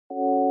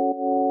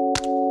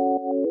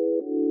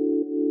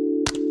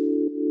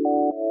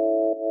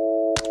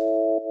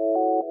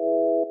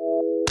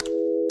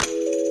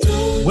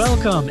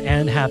Welcome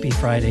and happy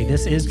Friday.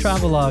 This is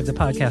Travelogue, the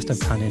podcast of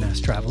Condé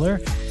Nast Traveler.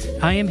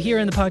 I am here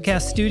in the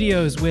podcast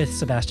studios with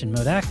Sebastian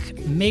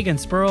Modak, Megan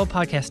Spurl,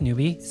 podcast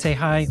newbie. Say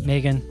hi,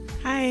 Megan.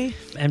 Hi.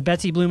 And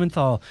Betsy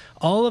Blumenthal.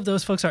 All of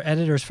those folks are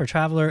editors for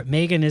Traveler.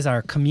 Megan is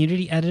our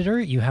community editor.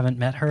 You haven't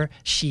met her.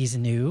 She's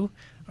new.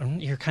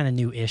 You're kind of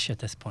new-ish at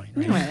this point,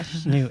 right?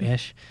 Newish.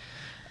 New-ish.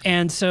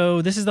 And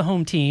so this is the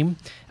home team.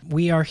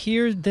 We are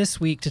here this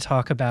week to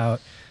talk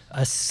about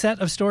a set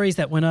of stories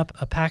that went up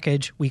a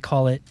package, we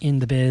call it In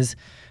the Biz,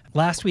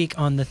 last week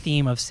on the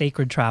theme of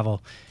sacred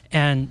travel.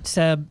 And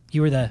Seb,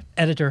 you were the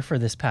editor for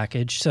this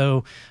package.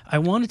 So I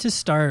wanted to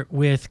start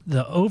with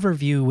the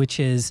overview, which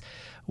is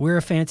we're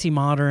a fancy,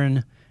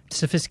 modern,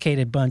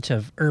 sophisticated bunch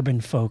of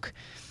urban folk.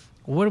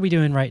 What are we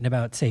doing writing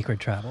about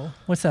sacred travel?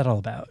 What's that all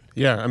about?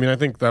 Yeah, I mean, I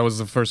think that was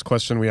the first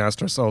question we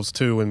asked ourselves,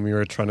 too, when we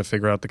were trying to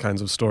figure out the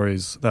kinds of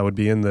stories that would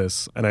be in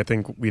this. And I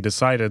think we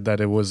decided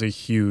that it was a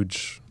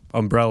huge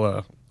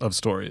umbrella of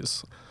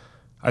stories.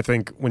 I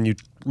think when you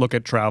look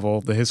at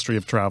travel, the history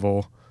of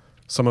travel,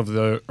 some of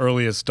the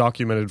earliest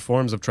documented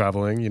forms of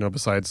traveling,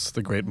 besides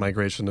the great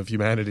migration of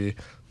humanity,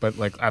 but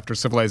like after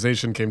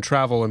civilization came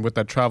travel, and with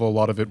that travel, a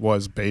lot of it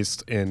was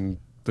based in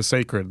the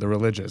sacred, the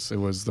religious. It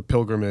was the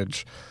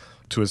pilgrimage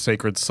to a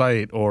sacred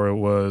site, or it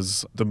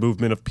was the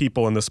movement of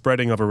people and the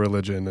spreading of a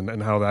religion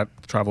and how that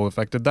travel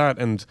affected that.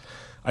 And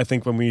I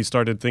think when we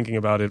started thinking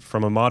about it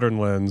from a modern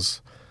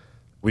lens,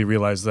 we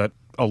realized that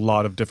a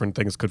lot of different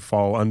things could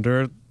fall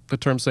under the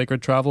term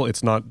sacred travel.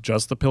 It's not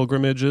just the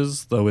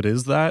pilgrimages, though it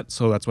is that.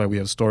 So that's why we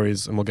have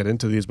stories, and we'll get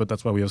into these, but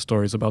that's why we have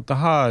stories about the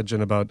Hajj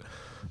and about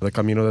the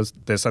Camino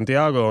de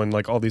Santiago and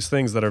like all these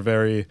things that are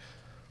very,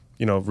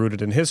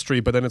 rooted in history.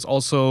 But then it's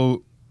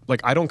also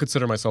like, I don't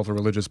consider myself a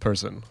religious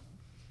person,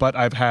 but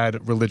I've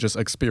had religious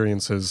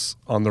experiences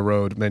on the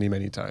road many,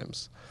 many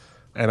times.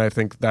 And I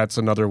think that's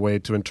another way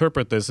to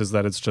interpret this, is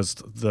that it's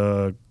just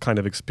the kind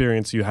of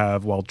experience you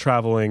have while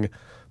traveling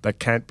that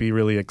can't be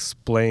really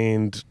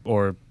explained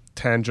or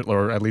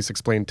at least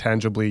explained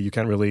tangibly. You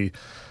can't really,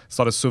 it's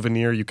not a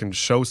souvenir you can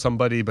show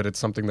somebody, but it's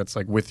something that's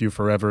like with you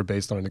forever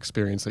based on an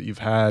experience that you've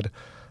had.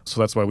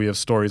 So that's why we have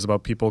stories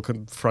about people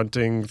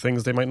confronting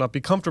things they might not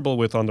be comfortable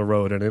with on the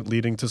road, and it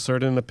leading to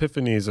certain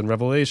epiphanies and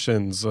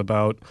revelations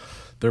about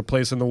their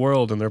place in the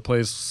world and their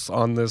place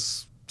on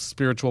this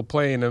spiritual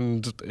plane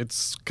and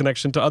its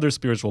connection to other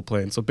spiritual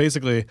planes. So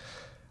basically,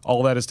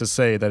 all that is to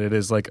say that it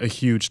is like a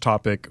huge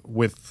topic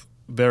with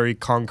very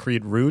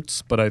concrete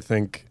roots, but I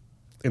think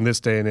in this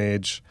day and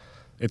age,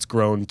 it's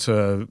grown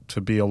to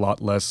be a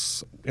lot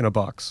less in a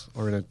box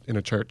or in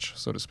a church,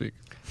 so to speak.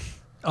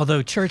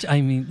 Although church,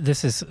 I mean,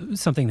 this is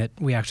something that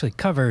we actually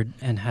covered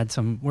and had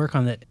some work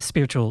on, that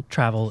spiritual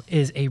travel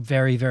is a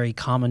very, very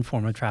common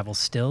form of travel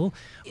still,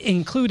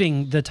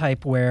 including the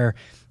type where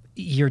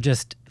you're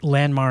just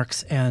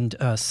landmarks and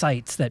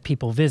sites that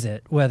people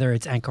visit, whether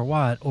it's Angkor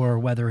Wat or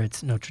whether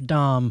it's Notre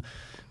Dame,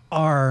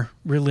 are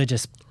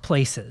religious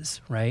places,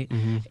 right?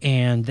 Mm-hmm.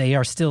 And they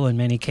are still in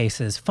many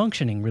cases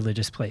functioning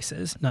religious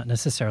places, not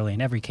necessarily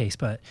in every case,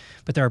 but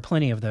there are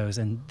plenty of those.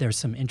 And there's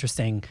some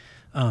interesting,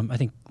 I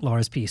think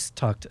Laura's piece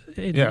talked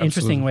in an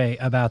interesting way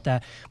about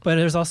that. But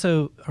there's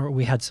also,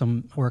 we had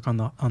some work on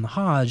the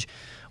Hajj,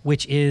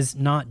 which is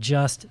not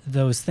just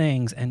those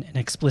things and an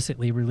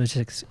explicitly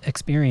religious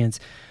experience,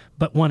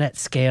 but one at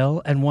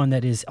scale and one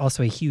that is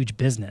also a huge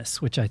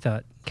business, which I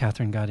thought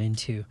Catherine got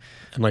into.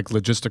 And like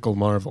logistical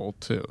marvel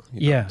too.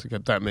 To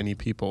get that many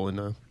people in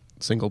a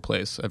single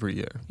place every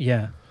year.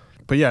 Yeah.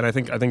 But yeah, and I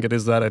think it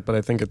is that, but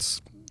I think it's,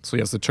 so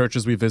yes, the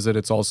churches we visit,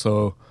 it's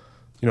also,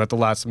 at the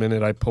last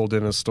minute I pulled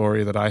in a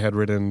story that I had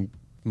written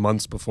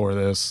months before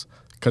this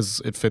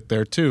because it fit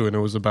there too. And it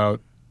was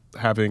about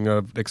having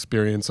an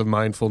experience of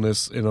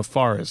mindfulness in a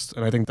forest.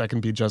 And I think that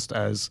can be just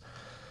as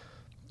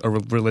a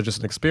religious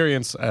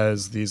experience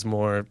as these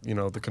more,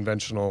 the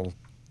conventional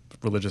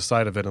religious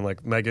side of it. And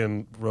like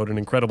Megan wrote an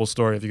incredible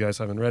story, if you guys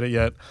haven't read it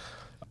yet,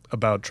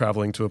 about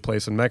traveling to a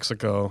place in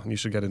Mexico. And you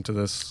should get into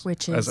this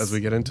as we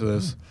get into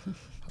this.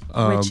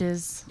 Which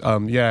is?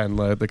 And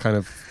the kind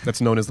of, that's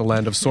known as the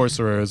land of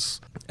sorcerers.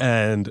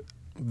 And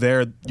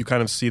there you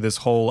kind of see this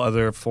whole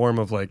other form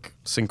of like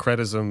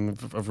syncretism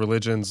of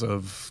religions,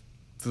 of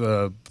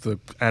the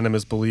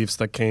animist beliefs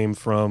that came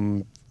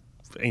from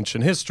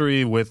ancient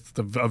history with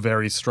a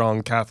very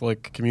strong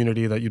Catholic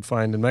community that you'd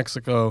find in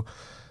Mexico.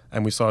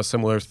 And we saw a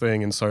similar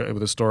thing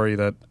with a story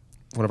that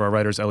one of our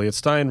writers, Elliot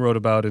Stein, wrote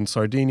about in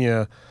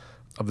Sardinia,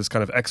 of this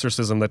kind of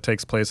exorcism that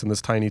takes place in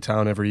this tiny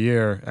town every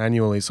year,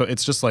 annually. So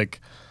it's just like,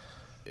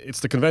 it's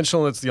the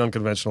conventional, it's the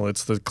unconventional.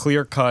 It's the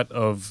clear cut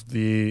of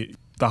the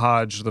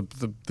Hajj,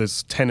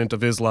 this tenet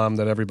of Islam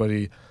that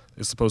everybody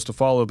is supposed to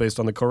follow based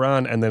on the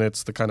Quran, and then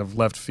it's the kind of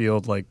left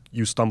field, like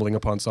you stumbling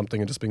upon something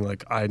and just being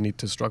like, I need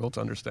to struggle to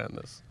understand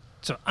this.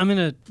 So I'm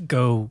going to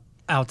go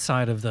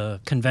outside of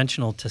the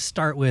conventional to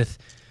start with.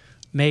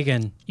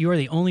 Megan, you are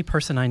the only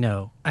person I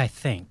know, I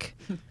think,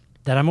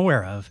 that I'm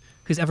aware of,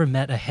 who's ever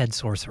met a head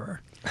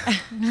sorcerer.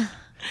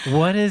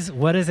 What is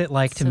it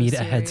like to meet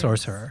a head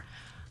sorcerer?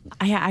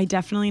 I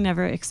definitely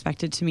never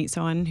expected to meet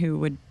someone who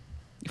would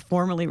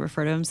formally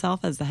refer to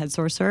himself as the head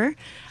sorcerer.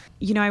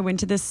 I went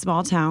to this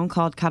small town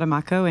called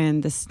Catemaco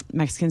in this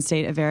Mexican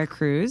state of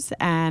Veracruz,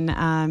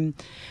 and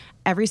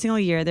every single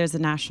year there's a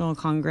national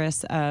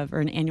congress or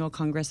an annual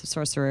congress of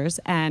sorcerers,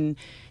 and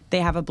they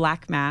have a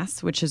black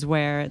mass, which is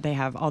where they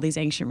have all these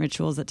ancient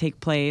rituals that take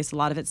place. A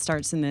lot of it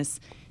starts in this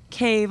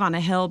cave on a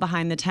hill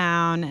behind the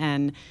town,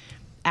 and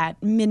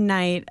at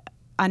midnight,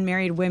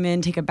 unmarried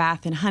women take a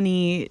bath in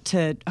honey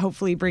to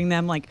hopefully bring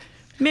them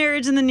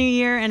marriage in the new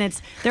year.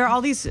 And there are all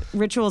these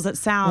rituals that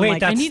sound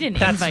Wait, I need an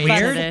invite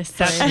weird. to this.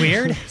 That's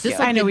weird.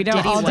 I know we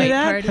don't all do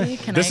that.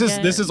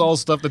 This is all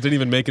stuff that didn't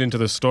even make it into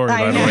the story,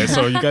 by the way.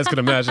 So you guys can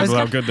imagine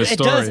how good this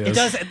story is. It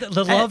does.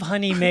 The love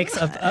honey makes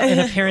an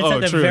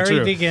appearance at the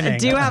very beginning. I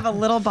do have a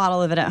little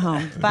bottle of it at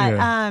home,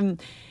 but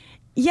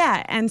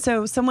yeah. And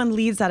so someone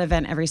leads that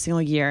event every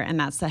single year, and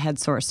that's the head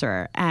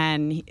sorcerer,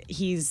 and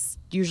he's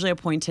usually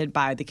appointed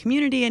by the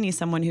community, and he's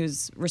someone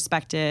who's a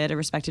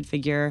respected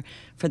figure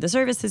for the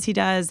services he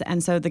does.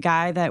 And so the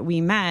guy that we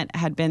met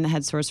had been the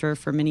head sorcerer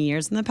for many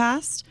years in the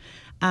past,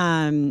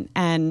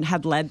 and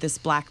had led this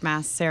black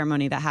mass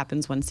ceremony that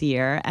happens once a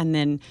year. And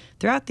then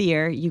throughout the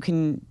year, you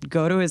can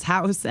go to his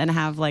house and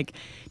have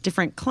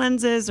different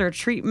cleanses or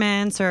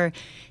treatments, or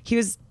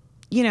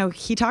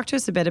he talked to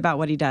us a bit about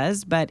what he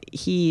does, but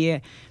he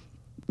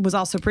was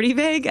also pretty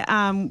vague.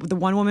 The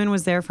one woman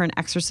was there for an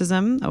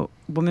exorcism. A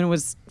woman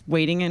was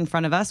waiting in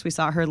front of us. We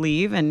saw her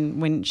leave, and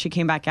when she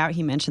came back out,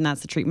 he mentioned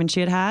that's the treatment she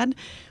had had.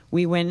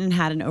 We went and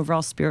had an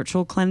overall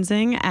spiritual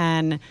cleansing,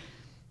 and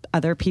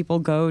other people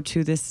go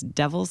to this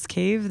devil's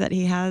cave that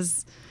he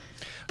has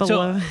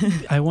below. So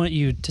I want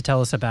you to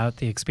tell us about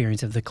the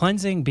experience of the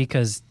cleansing,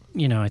 because,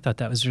 I thought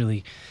that was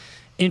really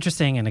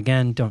interesting. And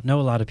again, don't know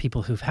a lot of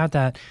people who've had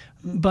that.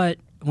 But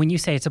when you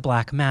say it's a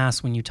black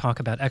mass, when you talk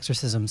about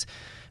exorcisms,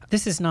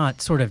 this is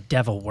not sort of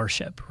devil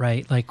worship,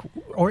 right?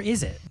 Or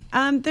is it?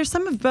 There's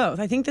some of both.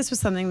 I think this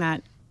was something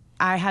that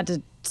I had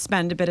to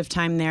spend a bit of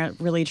time there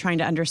really trying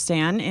to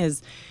understand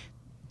is,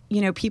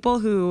 people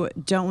who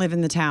don't live in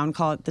the town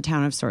call it the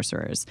town of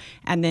sorcerers.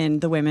 And then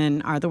the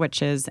women are the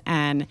witches.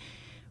 And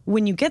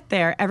when you get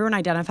there, everyone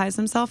identifies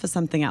themselves as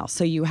something else.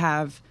 So you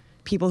have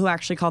people who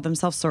actually call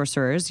themselves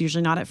sorcerers,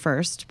 usually not at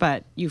first,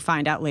 but you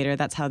find out later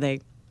that's how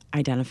they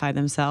identify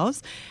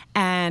themselves.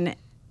 And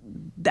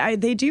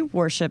they do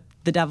worship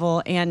the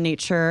devil and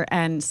nature,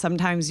 and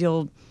sometimes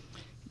you'll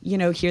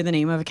hear the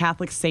name of a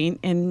Catholic saint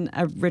in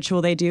a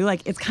ritual they do.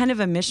 It's kind of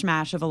a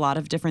mishmash of a lot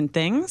of different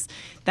things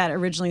that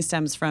originally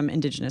stems from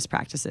indigenous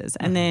practices.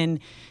 And then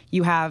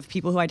you have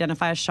people who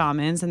identify as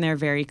shamans, and they're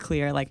very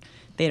clear,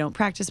 they don't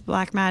practice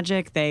black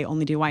magic, they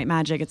only do white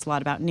magic. It's a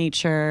lot about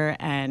nature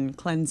and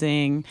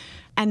cleansing.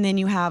 And then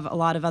you have a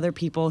lot of other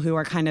people who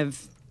are kind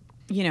of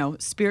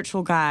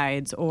spiritual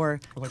guides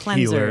or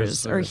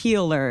cleansers or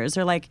healers,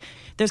 or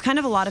there's kind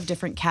of a lot of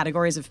different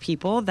categories of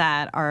people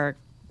that are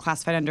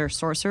classified under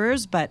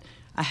sorcerers, but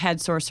a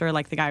head sorcerer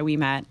like the guy we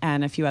met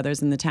and a few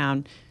others in the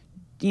town,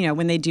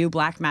 when they do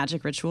black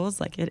magic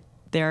rituals,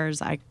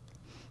 there's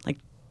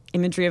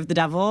imagery of the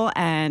devil.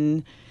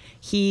 And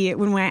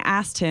when I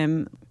asked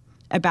him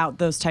about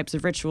those types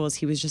of rituals,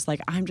 he was just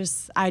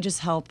I just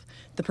help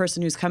the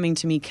person who's coming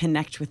to me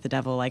connect with the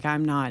devil.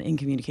 I'm not in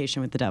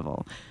communication with the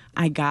devil.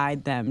 I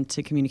guide them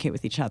to communicate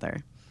with each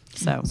other.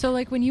 So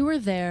when you were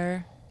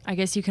there, I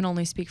guess you can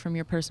only speak from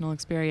your personal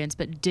experience,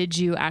 but did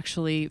you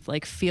actually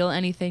feel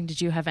anything?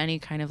 Did you have any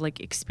kind of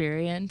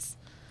experience?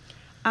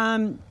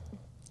 I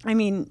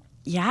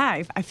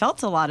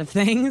felt a lot of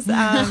things.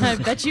 I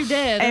bet you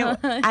did.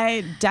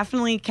 I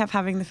definitely kept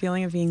having the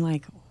feeling of being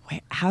wait,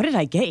 how did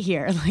I get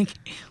here?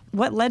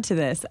 What led to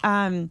this?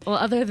 Well,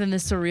 other than the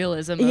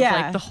surrealism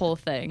of the whole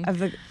thing.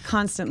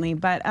 Constantly.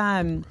 But,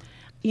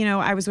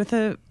 I was with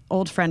an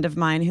old friend of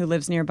mine who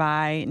lives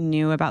nearby,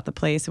 knew about the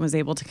place, and was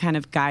able to kind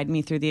of guide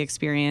me through the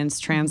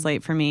experience,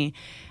 translate for me.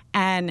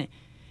 And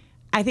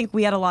I think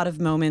we had a lot of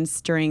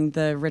moments during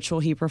the ritual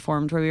he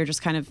performed where we were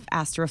just kind of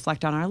asked to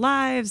reflect on our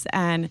lives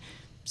and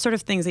sort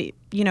of things that,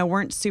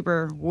 weren't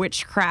super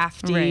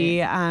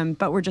witchcrafty, right.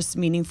 But were just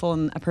meaningful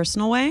in a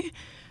personal way.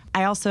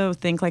 I also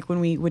think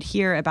when we would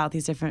hear about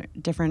these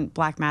different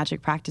black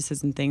magic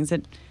practices and things,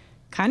 it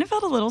kind of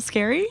felt a little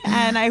scary,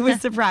 and I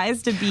was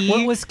surprised to be.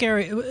 What was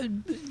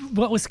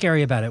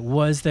scary about it?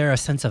 Was there a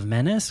sense of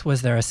menace?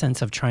 Was there a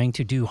sense of trying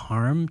to do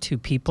harm to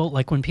people?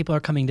 When people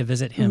are coming to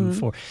visit him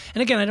for,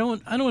 and again, I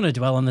don't want to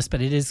dwell on this,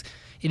 but it is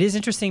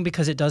interesting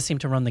because it does seem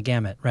to run the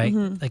gamut, right?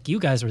 You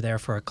guys were there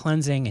for a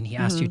cleansing, and he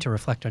asked you to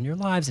reflect on your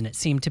lives, and it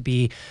seemed to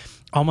be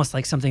almost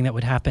like something that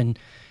would happen,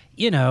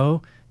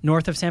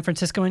 north of San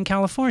Francisco in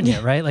California,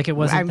 right? It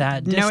wasn't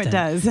that distant. No, it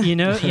does.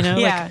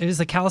 Yeah. It was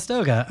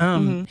Calistoga.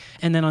 And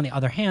then on the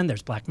other hand,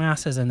 there's black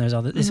masses and there's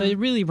all this. So it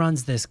really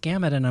runs this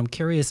gamut. And I'm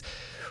curious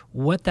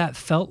what that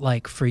felt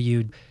like for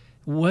you.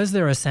 Was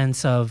there a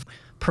sense of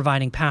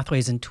providing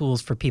pathways and tools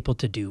for people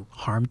to do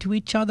harm to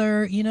each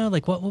other?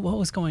 What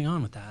was going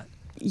on with that?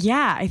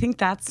 Yeah, I think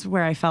that's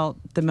where I felt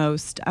the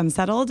most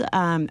unsettled.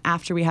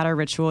 After we had our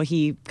ritual,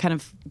 he kind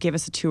of gave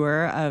us a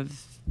tour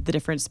of the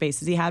different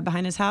spaces he had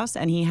behind his house,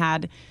 and he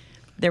had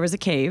there was a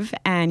cave,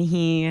 and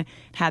he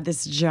had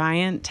this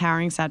giant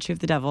towering statue of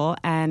the devil,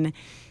 and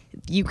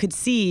you could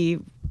see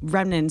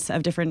remnants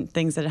of different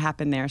things that had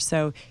happened there.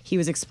 So he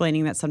was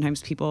explaining that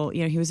sometimes people,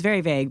 he was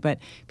very vague, but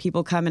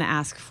people come and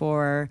ask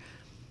for,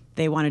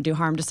 they want to do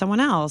harm to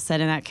someone else.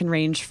 And that can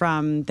range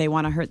from they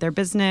want to hurt their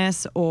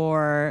business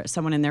or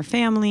someone in their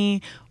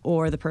family,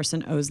 or the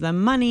person owes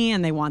them money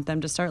and they want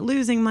them to start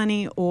losing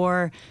money.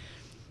 Or,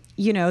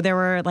 there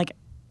were like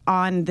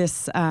on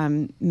this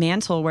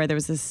mantle where there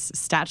was this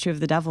statue of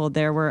the devil,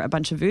 there were a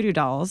bunch of voodoo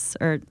dolls,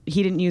 or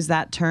he didn't use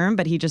that term,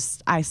 but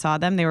I saw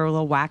them. They were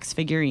little wax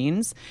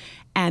figurines,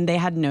 and they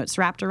had notes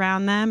wrapped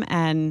around them.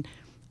 And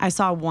I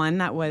saw one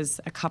that was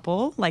a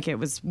couple, like it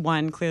was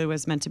one clearly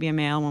was meant to be a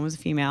male, one was a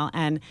female,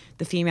 and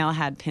the female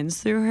had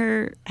pins through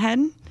her head.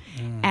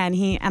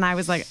 And I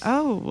was like,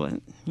 oh,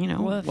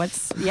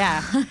 what's,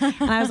 yeah.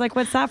 And I was like,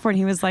 what's that for? And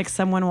he was like,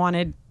 someone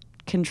wanted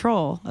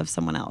control of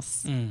someone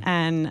else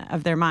and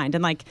of their mind.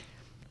 And like,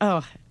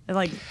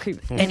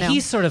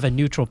 he's sort of a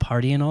neutral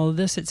party in all of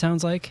this, it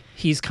sounds like.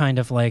 He's kind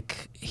of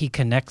like, he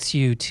connects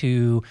you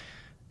to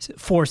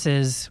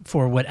forces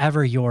for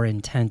whatever your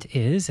intent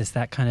is. Is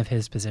that kind of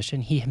his position?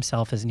 He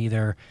himself is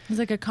neither. He's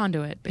like a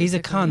conduit, basically. He's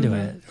a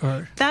conduit.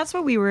 Or that's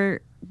what we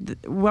were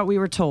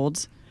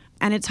told.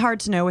 And it's hard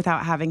to know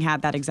without having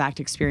had that exact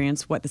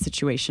experience what the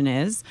situation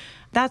is.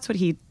 That's what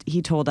he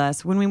told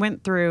us. When we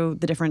went through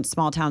the different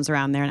small towns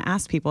around there and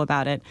asked people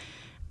about it,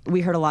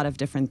 we heard a lot of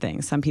different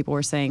things. Some people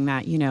were saying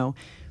that,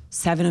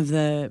 7 of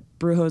the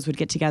brujos would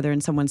get together in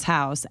someone's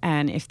house,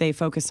 and if they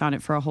focused on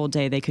it for a whole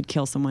day, they could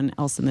kill someone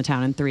else in the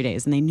town in 3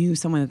 days. And they knew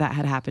someone that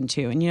had happened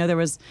to. And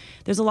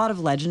there's a lot of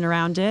legend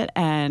around it,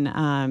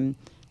 and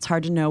it's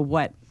hard to know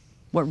what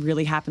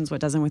really happens, what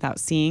doesn't, without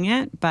seeing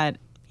it. But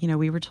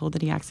we were told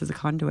that he acts as a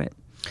conduit.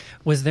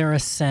 Was there a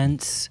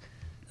sense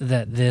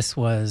that this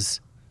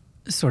was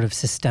sort of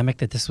systemic,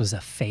 that this was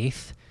a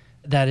faith?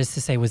 That is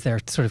to say, was there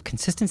sort of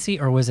consistency,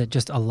 or was it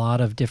just a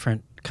lot of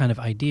different kind of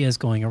ideas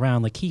going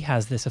around? Like, he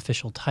has this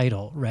official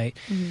title, right?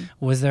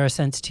 Mm-hmm. Was there a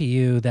sense to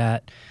you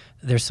that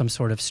there's some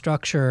sort of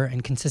structure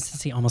and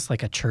consistency, almost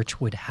like a church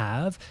would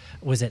have?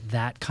 Was it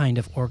that kind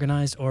of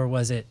organized, or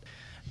was it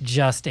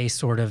just a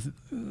sort of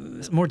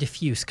more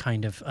diffuse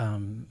kind of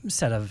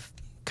set of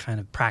kind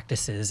of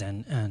practices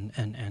and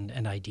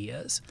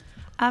ideas?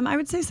 I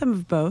would say some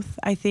of both.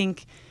 I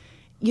think,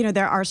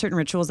 there are certain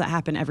rituals that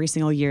happen every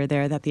single year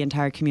there that the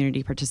entire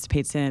community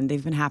participates in.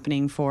 They've been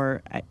happening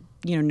for,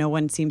 no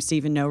one seems to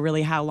even know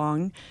really how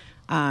long.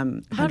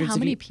 About how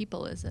many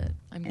people is it?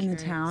 I'm in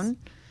curious. The town?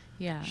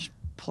 Yeah.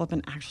 Pull up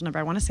an actual number.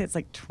 I want to say it's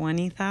like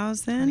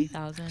 20,000.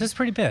 20,000. That's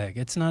pretty big.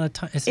 It's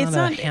not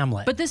a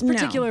hamlet. But this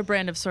particular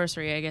brand of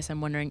sorcery, I guess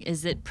I'm wondering,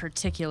 is it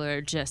particular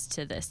just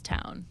to this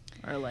town,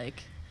 or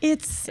like?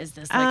 Is this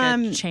like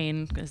a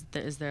chain?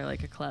 Is there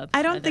like a club?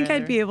 I don't think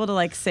I'd be able to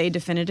like say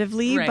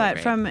definitively, but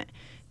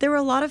there were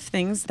a lot of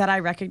things that I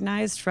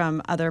recognized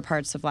from other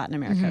parts of Latin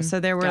America. Mm-hmm. So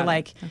there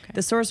were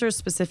the sorcerers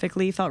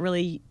specifically felt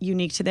really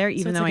unique to there,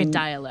 even though like a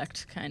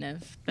dialect kind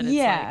of. But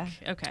it's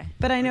okay.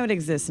 But I know it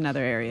exists in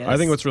other areas. I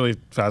think what's really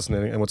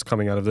fascinating and what's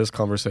coming out of this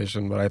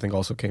conversation, but I think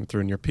also came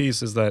through in your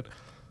piece, is that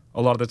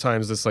a lot of the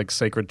times this like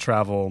sacred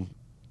travel,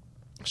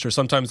 sure,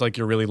 sometimes like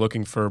you're really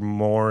looking for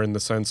more in the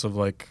sense of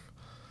like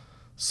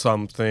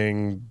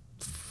something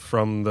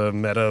from the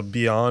meta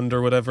beyond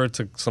or whatever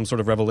to some sort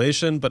of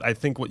revelation. But I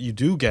think what you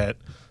do get,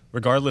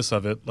 regardless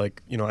of it,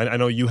 like, I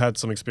know you had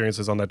some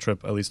experiences on that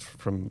trip, at least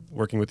from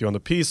working with you on the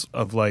piece,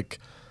 of like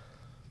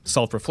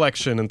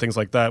self-reflection and things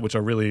like that, which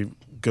are really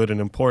good and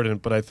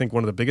important. But I think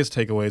one of the biggest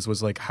takeaways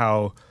was like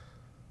how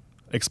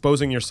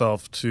exposing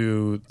yourself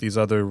to these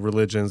other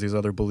religions, these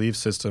other belief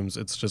systems,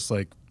 it's just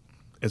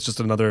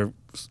another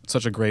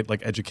such a great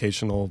like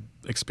educational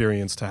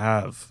experience to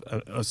have,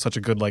 such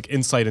a good like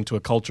insight into a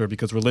culture,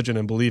 because religion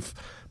and belief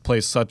play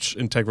such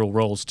integral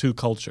roles to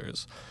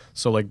cultures.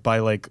 So like by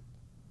like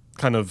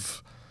kind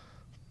of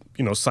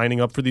signing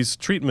up for these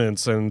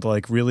treatments and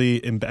like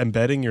really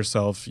embedding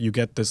yourself, you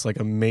get this like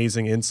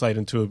amazing insight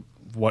into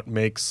what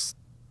makes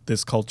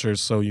this culture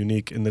so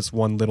unique in this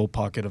one little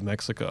pocket of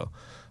Mexico.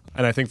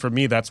 And I think for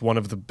me that's one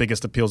of the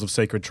biggest appeals of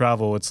sacred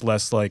travel. It's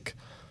less like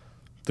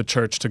the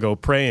church to go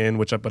pray in,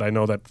 but I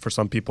know that for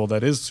some people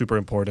that is super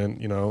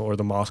important, or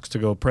the mosques to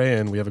go pray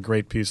in. We have a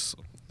great piece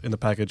in the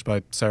package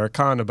by Sarah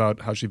Khan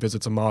about how she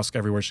visits a mosque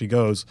everywhere she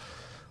goes.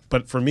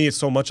 But for me,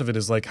 so much of it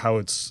is like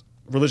how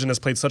religion has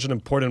played such an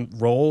important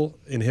role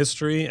in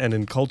history and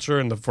in culture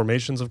and the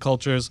formations of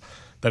cultures,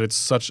 that it's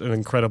such an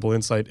incredible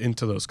insight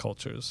into those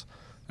cultures.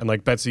 And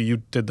like Betsy, you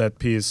did that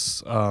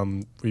piece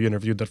where you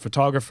interviewed that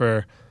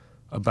photographer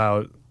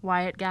about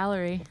Wyatt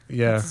Gallery.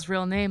 Yeah. That's his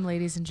real name,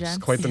 ladies and gents.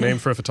 It's quite the name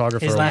for a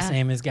photographer. His last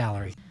name is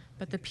Gallery.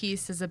 But the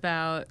piece is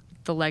about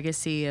the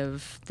legacy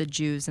of the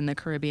Jews in the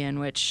Caribbean,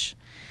 which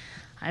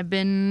I've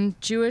been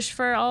Jewish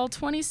for all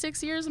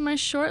 26 years of my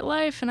short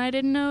life, and I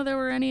didn't know there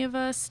were any of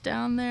us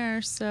down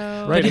there.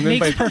 So, right, it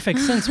makes perfect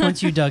sense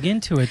once you dug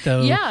into it,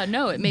 though. Yeah,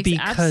 no, it makes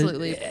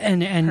absolutely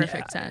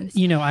perfect sense.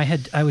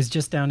 I was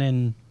just down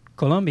in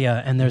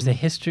Colombia, and there's a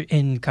history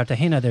in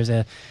Cartagena. There's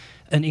a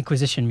an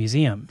Inquisition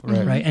museum,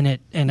 Right.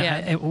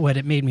 And what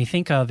it made me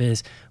think of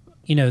is,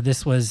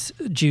 this was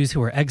Jews who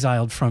were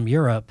exiled from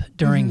Europe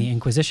during the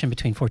Inquisition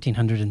between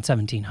 1400 and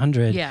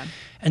 1700. Yeah.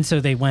 And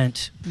so they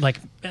went, like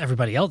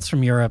everybody else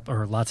from Europe,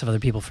 or lots of other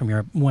people from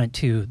Europe, went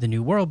to the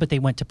New World, but they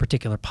went to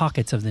particular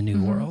pockets of the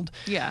New World.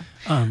 Yeah.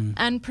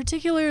 And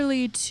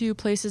particularly to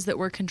places that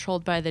were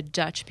controlled by the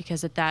Dutch,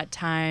 because at that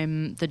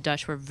time, the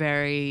Dutch were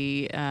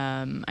very,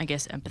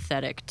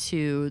 empathetic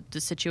to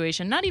the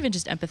situation. Not even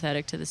just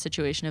empathetic to the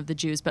situation of the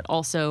Jews, but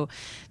also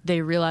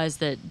they realized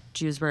that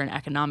Jews were an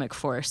economic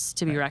force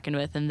to be reckoned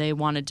with, and they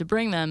wanted to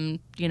bring them,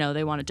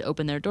 they wanted to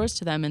open their doors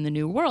to them in the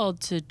New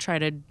World to try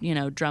to,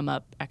 drum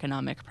up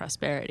economic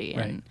prosperity.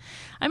 Right. And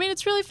I mean,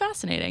 it's really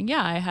fascinating.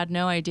 Yeah, I had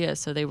no idea.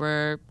 So they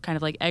were kind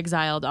of like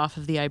exiled off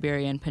of the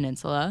Iberian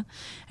Peninsula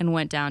and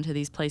went down to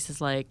these places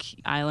like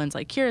islands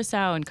like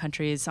Curacao and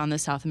countries on the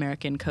South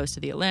American coast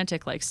of the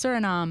Atlantic like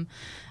Suriname,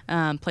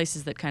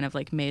 places that kind of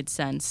like made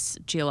sense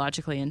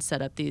geologically and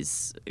set up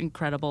these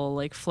incredible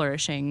like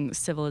flourishing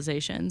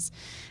civilizations.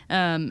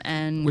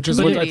 And which is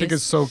what I think communities.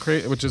 is so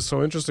great, which is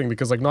so interesting,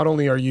 because like not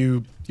only are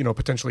you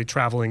potentially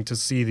traveling to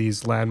see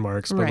these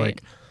landmarks, but Right.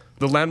 like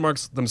the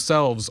landmarks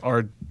themselves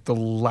are the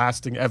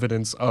lasting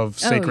evidence of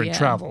sacred yeah.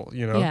 travel.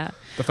 Yeah.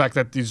 The fact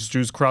that these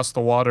Jews crossed the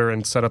water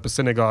and set up a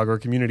synagogue or a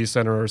community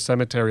center or a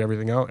cemetery,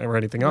 anything else.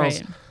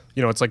 Right.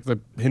 It's like the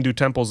Hindu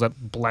temples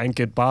that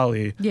blanket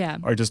Bali Yeah.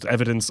 are just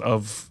evidence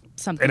of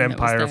Something an that was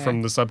empire there.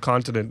 from the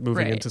subcontinent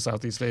moving Right. into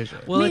Southeast Asia.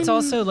 Well, it's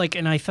also like,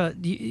 and I thought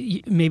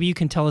maybe you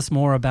can tell us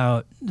more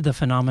about the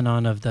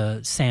phenomenon of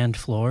the sand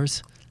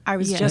floors. I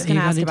was Yeah. just going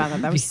to You ask wanted about to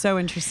that. That was be- so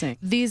interesting.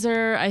 These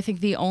are, I think,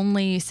 the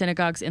only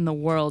synagogues in the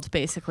world,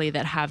 basically,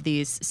 that have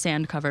these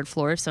sand-covered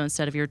floors. So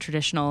instead of your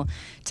traditional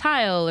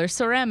tile or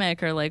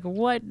ceramic or like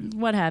what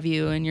have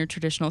you in your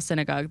traditional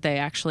synagogue, they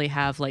actually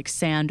have like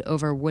sand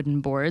over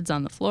wooden boards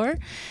on the floor.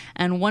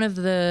 And one of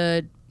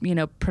the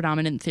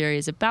predominant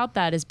theories about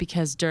that is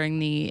because during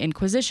the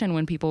Inquisition,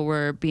 when people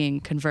were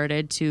being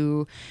converted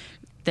to,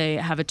 they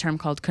have a term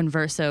called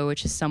converso,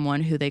 which is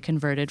someone who they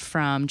converted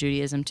from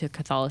Judaism to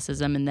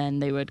Catholicism, and then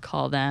they would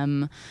call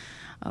them,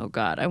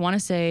 I want to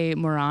say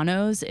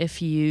Moranos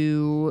if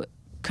you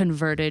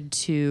converted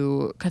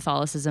to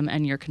Catholicism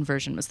and your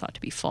conversion was thought to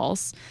be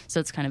false. So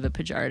it's kind of a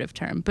pejorative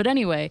term. But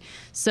anyway,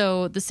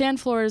 so the sand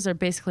floors are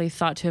basically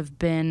thought to have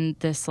been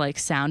this like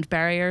sound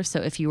barrier. So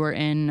if you were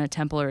in a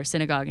temple or a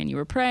synagogue and you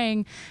were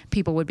praying,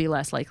 people would be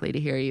less likely to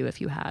hear you if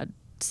you had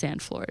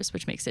sand floors,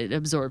 which makes it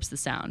absorbs the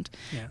sound,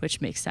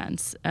 which makes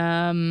sense.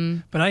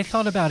 But I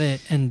thought about it,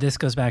 and this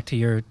goes back to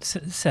your,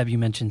 Seb, you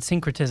mentioned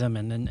syncretism,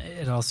 and then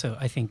it also,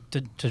 I think,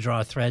 to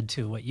draw a thread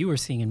to what you were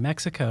seeing in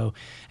Mexico,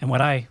 and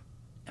what I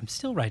am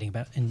still writing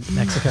about in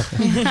Mexico,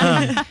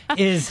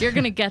 is... You're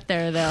going to get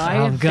there, though.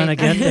 I'm going to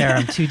get there.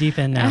 I'm too deep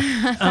in now.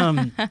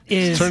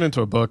 Is Turn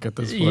into a book at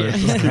this point.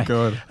 Just keep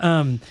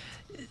going.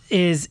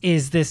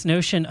 Is this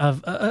notion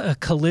of a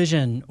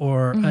collision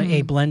or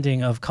a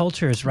blending of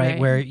cultures, right?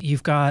 Where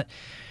you've got,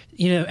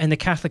 and the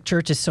Catholic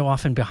Church is so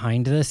often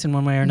behind this in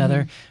one way or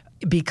another,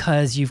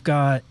 because you've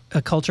got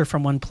a culture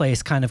from one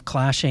place kind of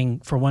clashing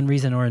for one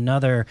reason or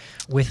another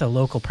with a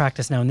local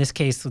practice. Now, in this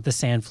case, with the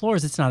sand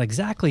floors, it's not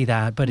exactly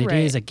that, but it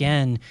is,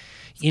 again,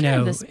 kind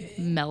of this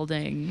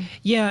melding.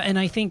 Yeah, and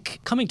I think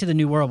coming to the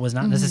New World was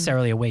not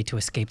necessarily a way to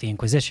escape the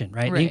Inquisition,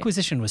 right? The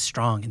Inquisition was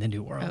strong in the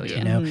New World,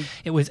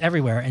 it was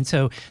everywhere. And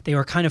so they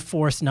were kind of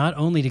forced not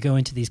only to go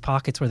into these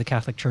pockets where the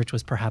Catholic Church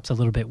was perhaps a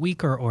little bit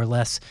weaker or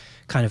less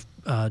kind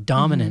of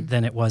dominant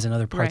than it was in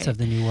other parts of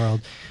the New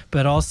World,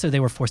 but also they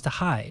were forced to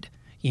hide,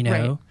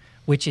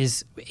 which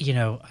is,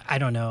 I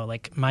don't know,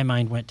 like my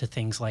mind went to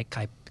things like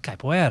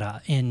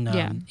capoeira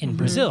in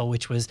Brazil,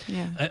 which was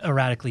a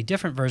radically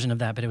different version of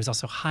that, but it was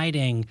also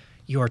hiding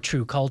your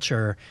true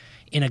culture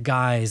in a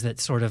guise that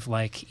sort of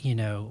like,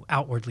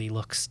 outwardly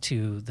looks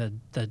to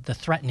the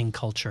threatening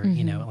culture,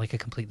 like a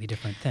completely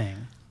different thing.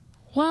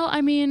 Well,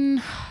 I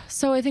mean,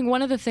 so I think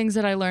one of the things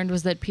that I learned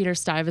was that Peter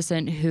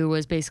Stuyvesant, who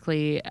was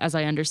basically, as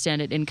I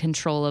understand it, in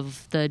control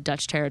of the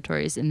Dutch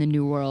territories in the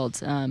New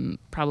World,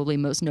 probably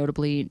most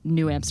notably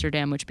New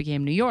Amsterdam, which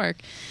became New York,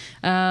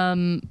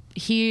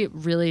 he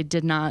really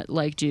did not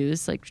like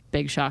Jews, like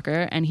big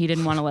shocker, and he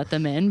didn't want to let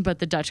them in. But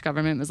the Dutch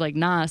government was like,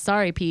 nah,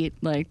 sorry, Pete,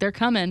 like they're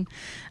coming.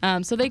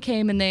 So they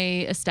came and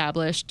they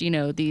established,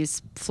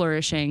 these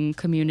flourishing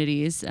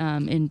communities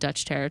in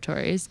Dutch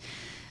territories.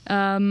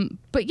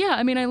 But yeah,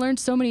 I mean, I learned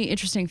so many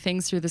interesting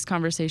things through this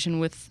conversation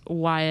with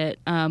Wyatt.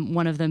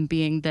 One of them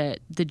being that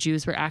the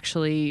Jews were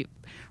actually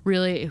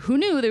really, who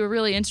knew they were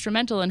really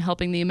instrumental in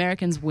helping the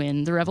Americans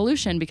win the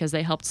revolution because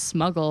they helped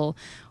smuggle,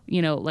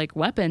 like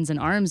weapons and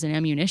arms and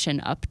ammunition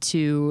up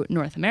to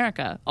North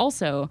America.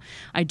 Also,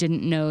 I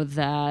didn't know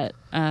that,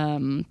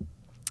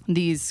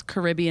 these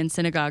Caribbean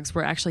synagogues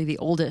were actually the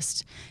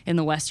oldest in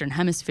the Western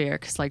Hemisphere.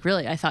 Because, like,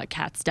 really, I thought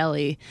Katz's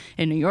Deli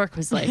in New York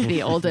was, like,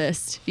 the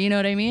oldest. You know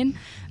what I mean?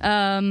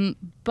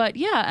 But,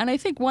 yeah, and I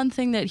think one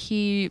thing that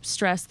he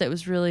stressed that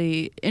was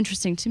really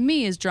interesting to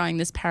me is drawing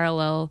this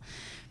parallel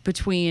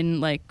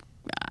between, like,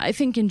 I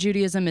think in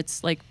Judaism,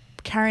 it's, like,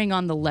 carrying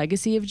on the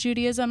legacy of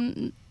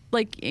Judaism,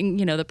 like,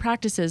 the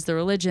practices, the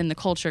religion, the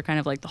culture, kind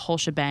of like the whole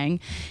shebang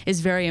is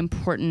very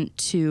important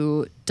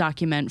to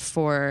document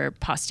for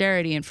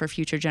posterity and for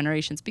future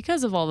generations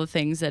because of all the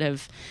things that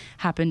have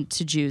happened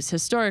to Jews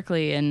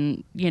historically.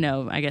 And,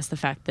 I guess the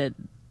fact that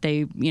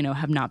they,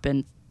 have not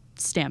been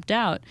stamped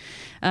out.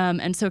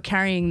 And so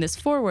carrying this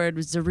forward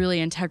was a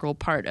really integral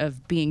part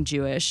of being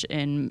Jewish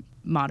in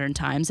modern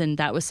times. And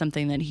that was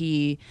something that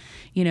he,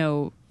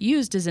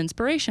 used as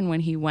inspiration when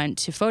he went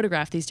to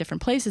photograph these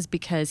different places,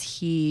 because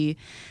he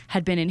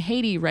had been in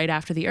Haiti right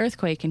after the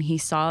earthquake, and he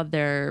saw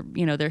their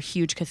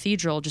huge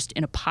cathedral just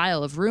in a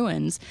pile of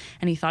ruins.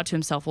 And he thought to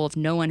himself, well, if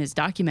no one has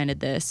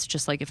documented this,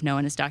 just like if no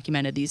one has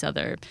documented these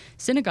other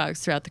synagogues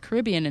throughout the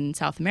Caribbean and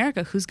South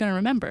America, who's going to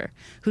remember?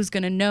 Who's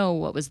going to know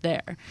what was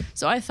there?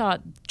 So I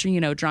thought,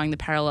 drawing the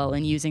parallel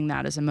and using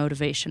that as a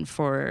motivation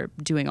for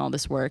doing all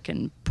this work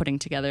and putting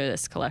together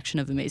this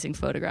collection of amazing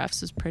photographs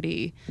was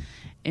pretty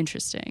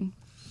interesting.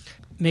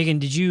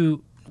 Megan,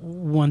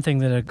 one thing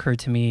that occurred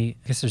to me,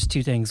 I guess there's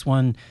two things.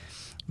 One,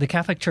 the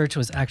Catholic Church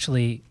was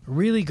actually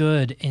really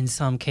good in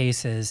some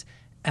cases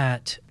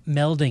at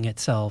melding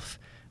itself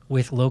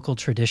with local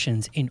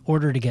traditions in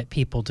order to get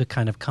people to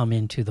kind of come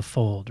into the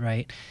fold,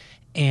 right?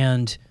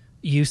 And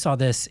you saw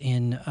this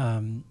in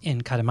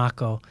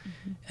Catemaco,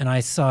 and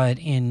I saw it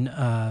in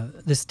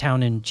this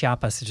town in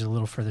Chiapas, which is a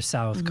little further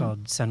south,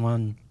 called San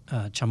Juan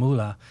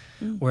Chamula,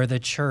 where the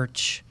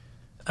church...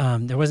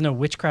 there was no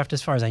witchcraft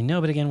as far as I know,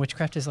 but again,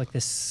 witchcraft is like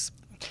this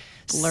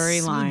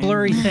blurry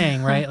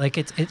thing, right? Like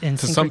and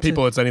to some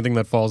people, it's anything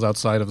that falls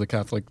outside of the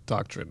Catholic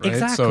doctrine, right?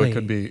 Exactly. So it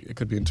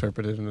could be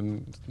interpreted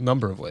in a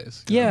number of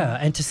ways. Yeah,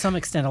 and to some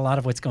extent, a lot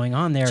of what's going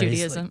on there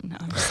Judaism.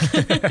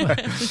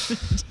 is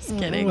Just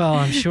kidding. Well,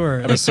 I'm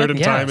sure At a certain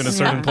time in a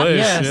certain place.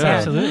 Yes, yeah.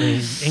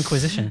 absolutely.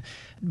 Inquisition.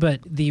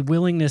 But the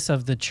willingness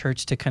of the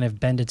church to kind of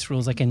bend its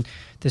rules, like in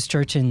this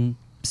church in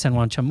San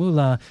Juan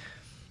Chamula,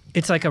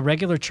 it's like a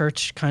regular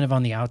church kind of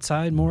on the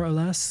outside, more or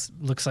less.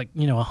 Looks like,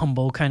 a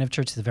humble kind of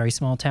church. It's a very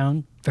small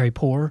town, very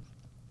poor.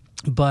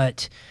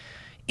 But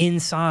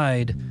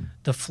inside,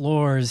 the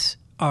floors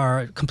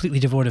are completely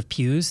devoid of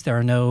pews. There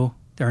are no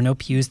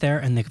pews there,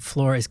 and the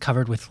floor is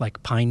covered with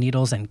like pine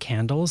needles and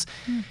candles.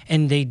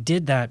 And they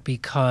did that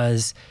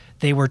because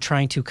they were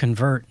trying to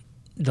convert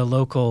the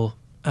local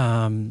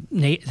the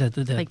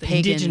Like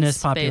indigenous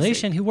pagans,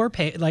 population who were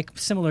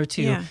similar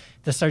to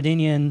the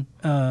Sardinian,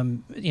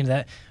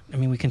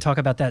 we can talk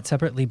about that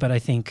separately, but I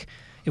think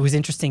it was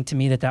interesting to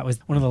me that was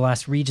one of the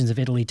last regions of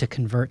Italy to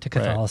convert to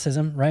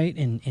Catholicism, right,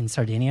 in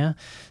Sardinia.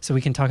 So we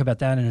can talk about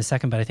that in a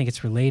second, but I think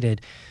it's related,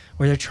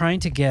 where they're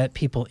trying to get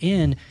people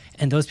in,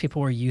 and those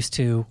people were used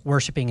to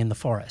worshiping in the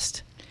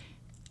forest.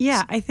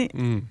 Yeah, I think,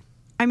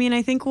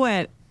 I think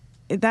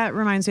that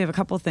reminds me of a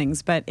couple of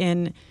things, but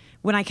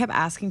when I kept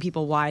asking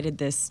people, why did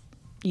this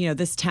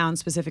town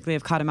specifically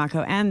of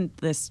Catemaco and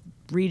this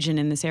region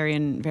in this area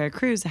in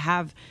Veracruz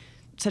have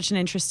such an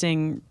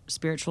interesting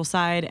spiritual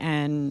side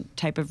and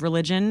type of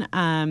religion,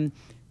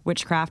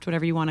 witchcraft,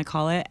 whatever you want to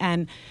call it.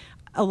 And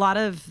a lot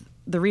of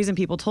the reason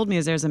people told me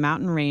is there's a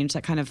mountain range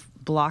that kind of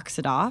blocks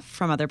it off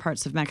from other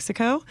parts of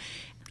Mexico.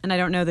 And I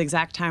don't know the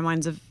exact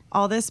timelines of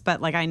all this,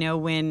 but I know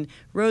when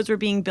roads were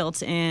being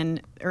built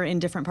in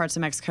different parts of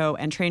Mexico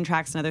and train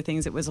tracks and other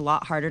things, it was a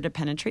lot harder to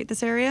penetrate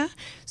this area.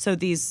 So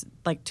these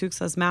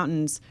Tuxtlas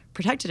Mountains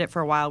protected it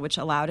for a while, which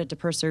allowed it to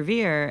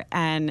persevere.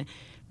 And,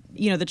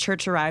 the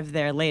church arrived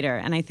there later.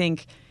 And I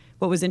think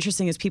what was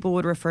interesting is people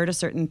would refer to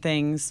certain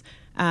things.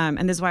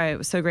 And this is why it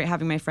was so great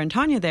having my friend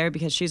Tanya there,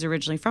 because she's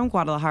originally from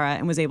Guadalajara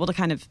and was able to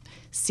kind of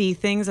see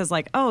things as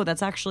oh,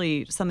 that's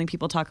actually something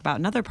people talk about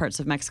in other parts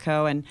of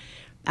Mexico. And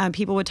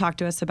people would talk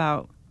to us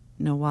about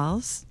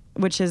Nahuals,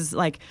 which is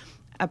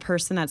a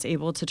person that's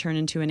able to turn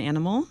into an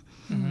animal.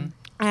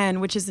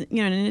 And which is, an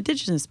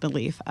indigenous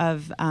belief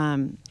of...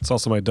 It's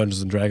also my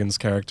Dungeons & Dragons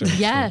character.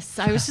 Yes,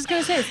 so. I was just going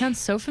to say, it sounds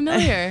so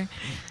familiar.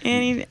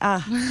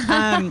 Now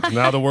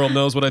the world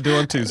knows what I do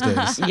on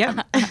Tuesdays.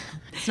 Yep.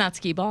 It's not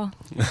skee ball.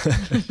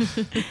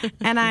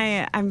 And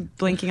I'm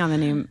blanking on the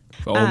name.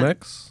 The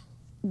Olmecs?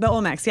 The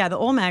Olmecs, yeah. The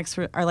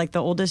Olmecs are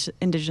the oldest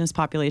indigenous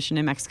population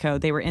in Mexico.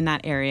 They were in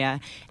that area,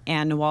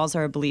 and Nahuals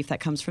are a belief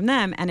that comes from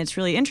them. And it's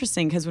really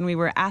interesting because when we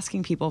were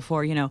asking people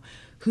for,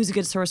 who's a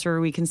good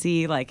sorcerer we can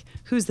see,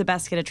 who's the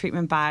best to get a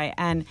treatment by,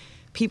 and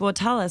people would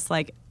tell us,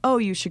 oh,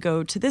 you should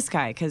go to this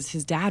guy because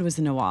his dad was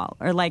a Nahual.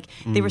 Or,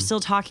 they were still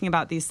talking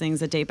about these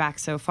things that date back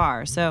so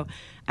far. So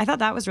I thought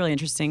that was really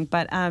interesting.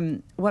 But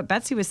what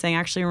Betsy was saying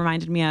actually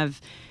reminded me of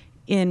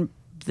in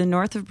the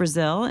north of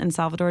Brazil, in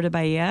Salvador de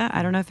Bahia.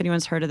 I don't know if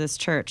anyone's heard of this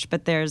church,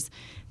 but there's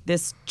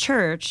this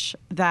church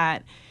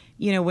that,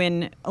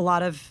 when a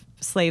lot of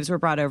slaves were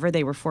brought over,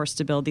 they were forced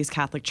to build these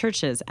Catholic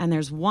churches. And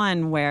there's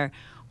one where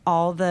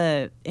all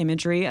the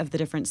imagery of the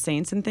different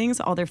saints and things,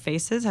 all their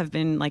faces have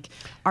been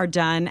are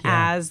done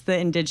as the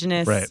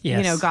indigenous, gods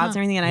and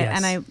everything.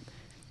 And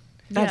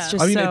that's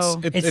just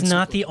it's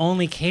not the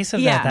only case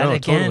of Yeah. that. That No,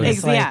 again totally.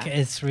 is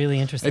it's really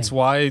interesting. It's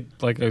why,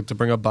 to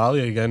bring up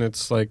Bali again,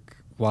 it's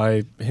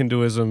why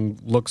Hinduism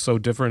looks so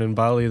different in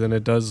Bali than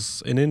it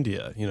does in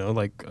India. You know,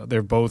 like they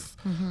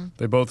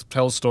both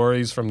tell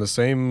stories from the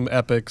same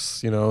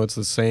epics. You know, it's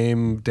the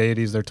same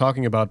deities they're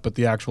talking about, but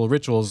the actual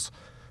rituals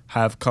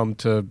have come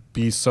to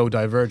be so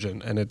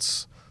divergent, and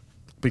it's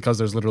because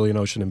there's literally an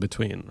ocean in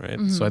between, right?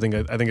 So I think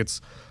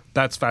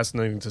that's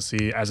fascinating to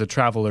see as a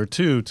traveler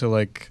too, to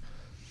like,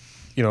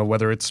 you know,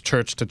 whether it's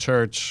church to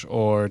church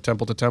or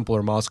temple to temple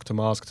or mosque to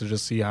mosque, to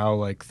just see how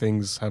like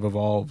things have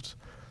evolved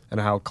and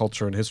how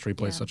culture and history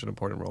play such an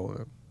important role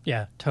in it.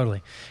 Yeah,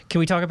 totally. Can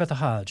we talk about the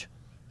Hajj?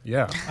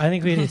 Yeah. I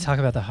think we need to talk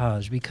about the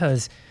Hajj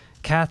because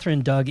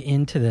Catherine dug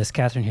into this.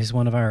 Catherine, who's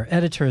one of our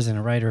editors and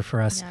a writer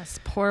for us. Yes,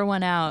 pour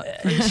one out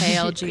for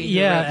KLG. who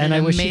Yeah, wrote and an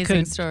I wish she amazing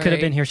could story.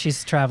 have been here.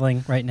 She's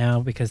traveling right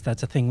now because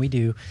that's a thing we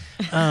do.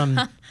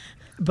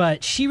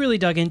 But she really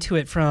dug into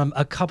it from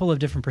a couple of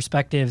different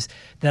perspectives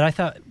that I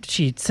thought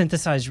she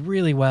synthesized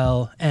really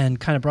well and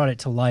kind of brought it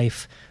to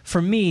life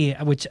for me,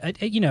 which,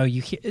 you know,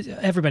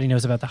 everybody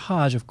knows about the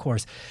Hajj, of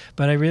course,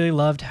 but I really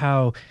loved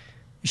how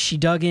she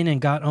dug in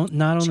and got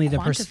not only the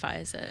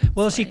quantifies it.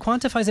 well, It's she like-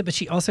 quantifies it, but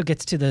she also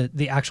gets to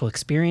the actual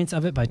experience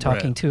of it by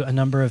talking Right. to a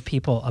number of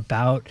people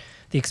about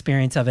the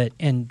experience of it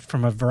and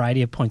from a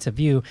variety of points of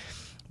view.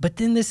 But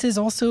then this is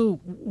also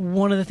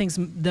one of the things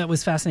that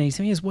was fascinating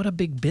to me is what a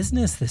big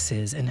business this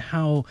is and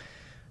how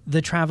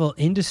the travel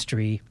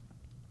industry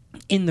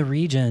in the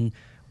region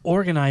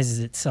organizes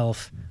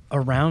itself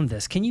around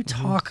this. Can you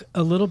talk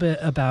a little bit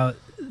about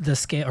the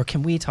scale, or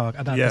can we talk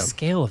about Yeah. the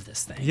scale of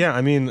this thing? Yeah,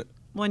 I mean,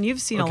 Well, and you've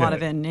seen a lot Okay.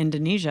 of it in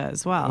Indonesia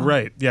as well.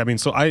 right. Yeah, I mean,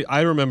 so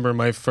I remember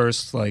my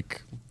first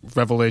like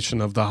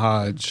revelation of the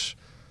Hajj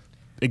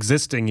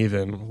existing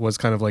even was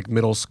kind of like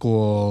middle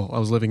school. I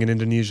was living in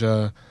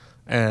Indonesia,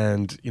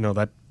 and you know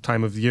that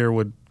time of year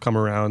would come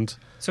around.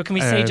 So can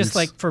we say just And-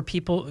 like for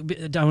people,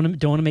 don't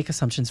want to make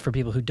assumptions for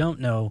people who don't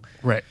know,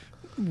 Right.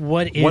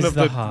 what is one of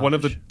the the Hajj? one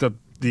of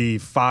the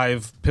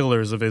 5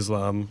 pillars of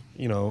Islam,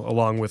 you know,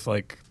 along with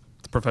like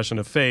the profession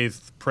of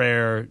faith,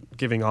 prayer,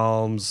 giving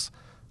alms,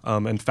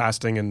 and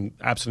fasting and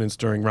abstinence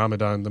during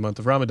Ramadan, the month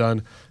of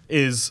Ramadan,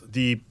 is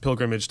the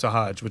pilgrimage to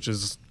Hajj, which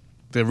is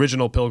the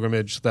original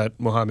pilgrimage that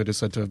Muhammad is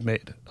said to have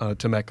made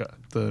to Mecca.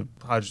 The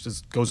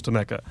Hajj goes to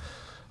Mecca,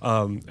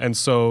 and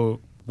so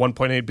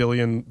 1.8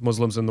 billion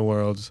Muslims in the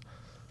world.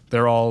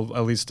 They're all,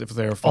 at least if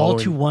they're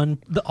following,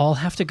 all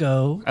have to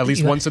go At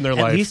least once in their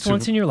life At least to-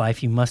 once in your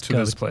life, you must to go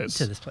this place.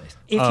 to this place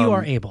if you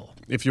are able.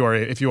 if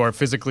you are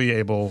physically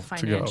able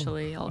to go.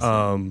 financially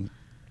also.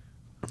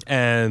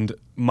 And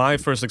my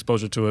first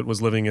exposure to it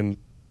was living in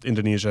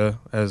Indonesia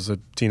as a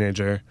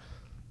teenager,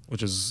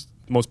 which is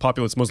the most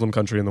populous Muslim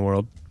country in the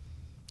world,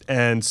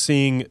 and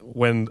seeing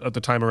when at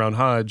the time around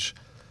Hajj,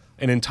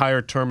 an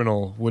entire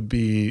terminal would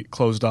be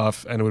closed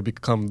off and it would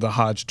become the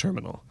Hajj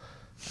terminal.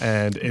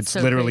 And it's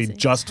so literally crazy.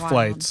 just Wild.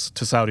 flights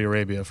to Saudi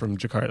Arabia from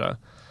Jakarta.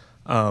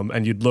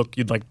 And you'd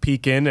like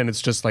peek in, and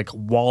it's just like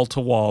wall to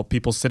wall,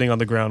 people sitting on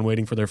the ground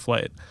waiting for their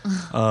flight.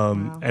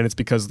 And it's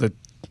because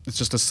it's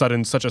just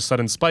such a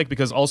sudden spike.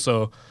 Because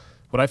also,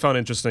 what I found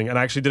interesting, and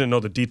I actually didn't know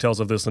the details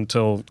of this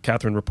until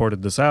Catherine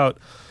reported this out,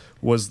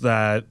 was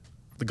that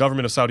the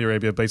government of Saudi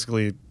Arabia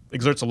basically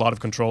exerts a lot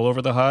of control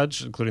over the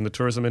Hajj, including the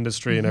tourism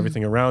industry and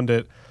everything around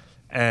it.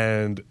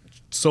 And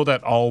so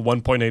that all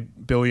 1.8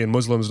 billion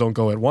Muslims don't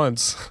go at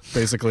once,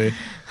 basically,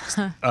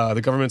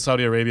 the government of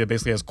Saudi Arabia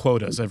basically has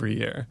quotas every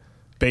year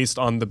based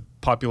on the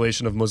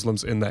population of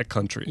Muslims in that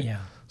country. Yeah.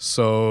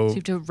 So So you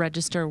have to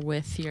register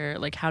with your,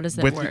 like, how does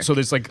that work? so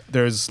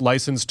there's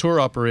licensed tour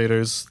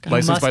operators You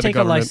licensed must by the take a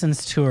government.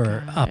 licensed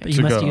tour up. it. You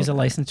To must go. use a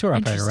licensed tour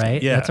operator, Interesting.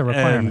 right? Yeah, That's a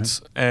requirement.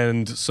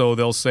 And so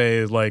they'll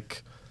say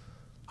like,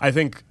 I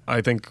think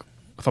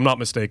if I'm not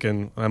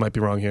mistaken, I might be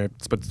wrong here,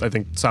 but I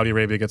think Saudi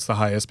Arabia gets the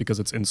highest because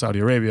it's in Saudi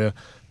Arabia.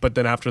 But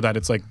then after that,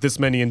 it's like this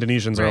many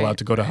Indonesians are Right, allowed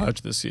to go to right.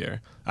 Hajj this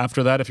year.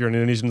 After that, if you're an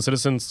Indonesian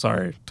citizen,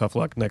 sorry, tough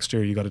luck. Next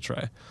year, you got to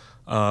try.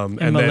 and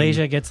then-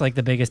 Malaysia gets like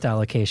the biggest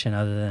allocation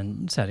other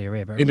than Saudi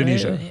Arabia. right?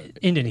 Indonesia.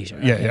 Indonesia.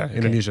 Yeah, okay, yeah, okay,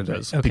 Indonesia great,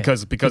 does okay.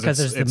 because there's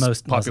it's the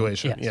most Muslim-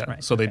 population. yes, yeah,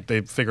 right, so okay.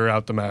 they figure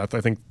out the math.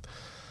 I think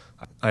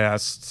I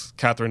asked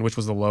Catherine which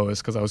was the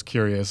lowest because I was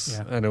curious,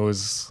 Yeah. and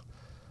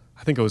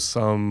I think it was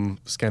some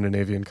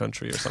Scandinavian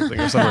country or something,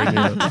 or somewhere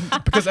near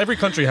it. Because every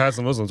country has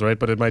the Muslims, right?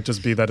 But it might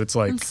just be that it's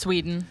like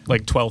Sweden.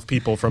 12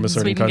 people from a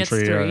certain Sweden gets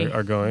country 3.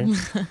 are going,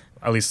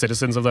 at least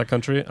citizens of that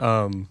country.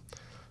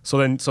 So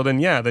then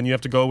you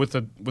have to go with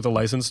a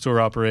licensed tour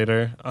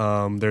operator.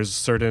 There's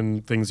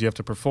certain things you have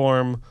to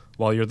perform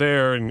while you're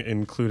there,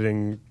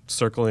 including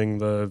circling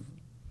the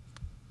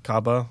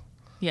Kaaba.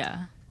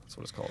 Yeah. That's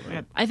what it's called.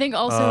 Right? I think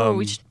also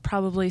we Um, should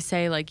probably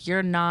say, like,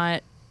 you're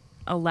not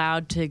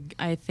allowed to,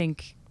 I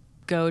think,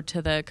 go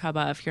to the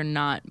Kaaba if you're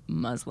not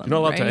Muslim. You're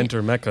not allowed to right?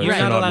 enter Mecca. You're if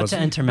not you're allowed to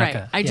Muslim. enter Mecca.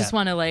 Right. I just Yeah.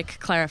 want to like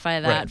clarify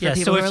that Right. for Yeah,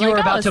 people so who if are you were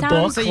like, about oh, to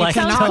sounds, book, like,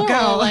 sounds don't cool.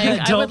 go. Like,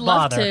 I Don't would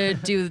love bother. to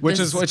do Which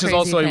this is crazy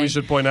also, thing. we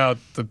should point out,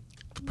 the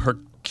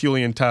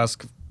Herculean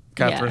task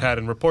Catherine Yeah. had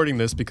in reporting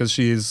this, because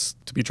she is,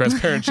 to be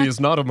transparent, she is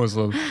not a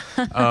Muslim.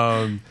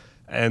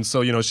 And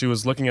so, she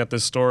was looking at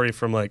this story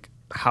from like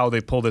how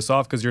they pull this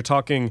off, because you're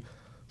talking,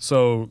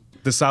 so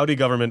The Saudi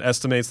government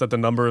estimates that the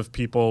number of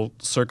people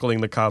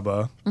circling the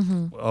Kaaba,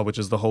 which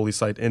is the holy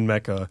site in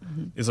Mecca,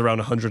 is around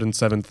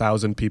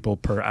 107,000 people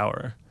per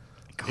hour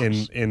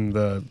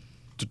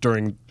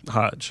during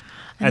Hajj.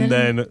 And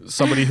then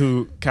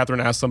Catherine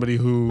asked somebody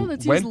who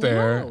went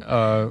there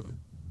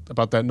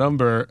about that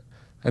number,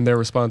 and their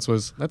response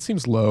was, "That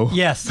seems low."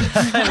 Yes,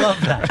 I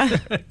love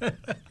that.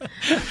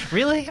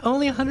 Really?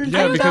 Only 100?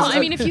 Yeah, because I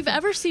mean, if you've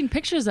ever seen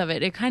pictures of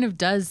it, it kind of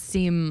does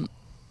seem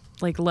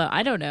like low.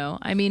 I don't know.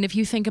 I mean, if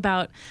you think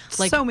about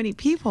like so many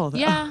people, though.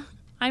 yeah,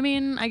 I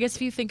mean, I guess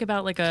if you think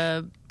about like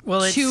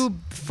two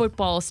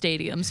football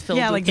stadiums filled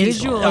with like people.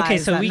 visualize Okay,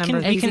 so that we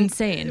number. can It's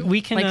insane.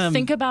 We can like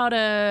think about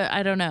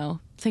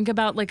think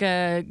about like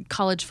a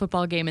college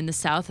football game in the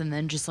South and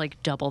then just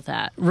like double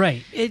that.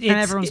 right. and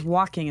everyone's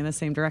walking in the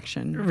same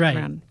direction right.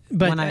 around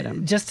But one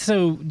item. just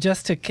to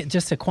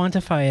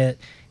quantify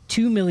it,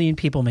 2 million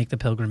people make the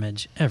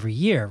pilgrimage every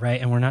year, right?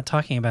 And we're not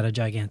talking about a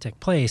gigantic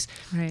place.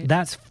 Right.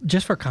 That's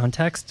just for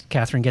context.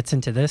 Catherine gets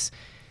into this.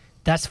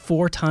 That's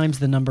 4 times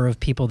the number of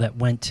people that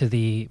went to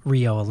the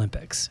Rio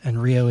Olympics.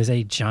 And Rio is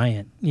a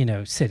giant,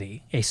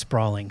 city, a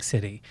sprawling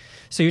city.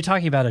 So you're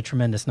talking about a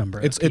tremendous number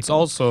of people. It's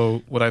also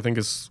what I think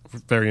is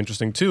very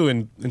interesting too,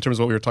 in terms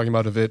of what we were talking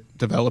about of it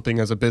developing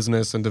as a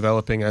business and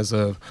developing as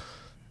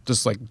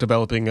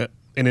developing an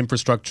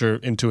infrastructure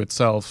into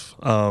itself.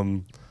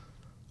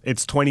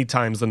 It's 20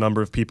 times the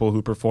number of people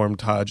who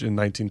performed Hajj in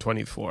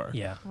 1924.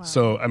 Yeah. Wow.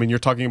 So, I mean, you're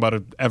talking about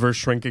an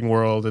ever-shrinking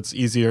world. It's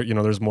easier,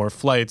 there's more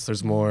flights,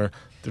 there's more...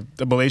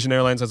 The Malaysian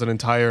Airlines has an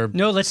entire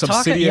Let's talk.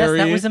 subsidiary.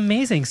 Yes, that was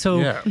amazing.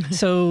 So, Yeah.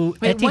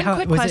 Wait, one Etihad-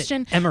 quick was it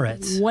question.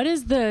 Emirates. What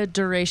is the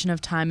duration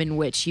of time in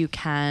which you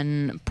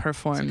can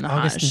perform the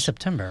August and Hajj?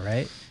 September,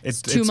 right?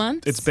 It's 2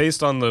 months? It's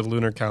based on the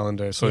lunar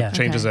calendar, so Yeah. it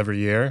changes Okay. every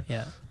year.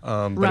 Yeah.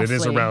 But it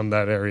is Roughly. around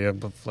that area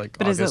of like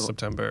But is August, it-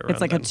 September.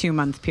 It's like around a then.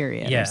 2-month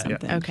period Yeah. or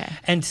something. Okay.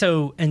 And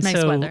so Nice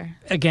weather.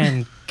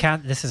 again,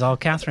 this is all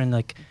Catherine.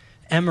 Like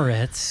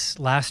Emirates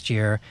last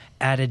year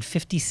added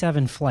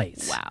 57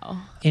 flights.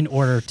 Wow. In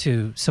order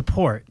to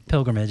support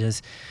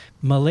pilgrimages.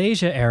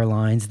 Malaysia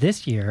Airlines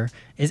this year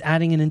is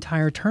adding an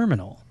entire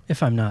terminal.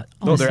 If I'm not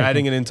No, they're mistaken.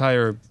 adding an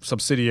entire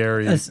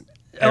subsidiary. Oh,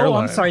 I'm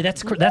airline. sorry.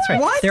 That's right.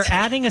 What? They're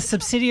adding a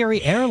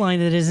subsidiary airline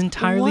that is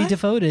entirely What?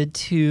 devoted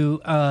to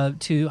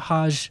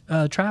Hajj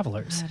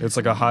travelers. It's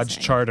like a Hajj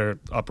charter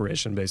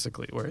operation,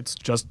 basically, where it's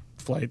just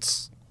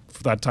flights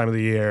for that time of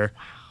the year.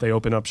 They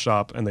open up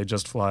shop and they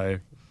just fly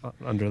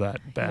under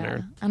that banner.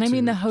 Yeah. And I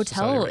mean, the to Saudi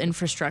hotel Arabia.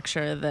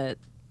 infrastructure that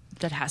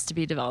has to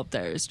be developed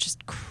there is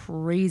just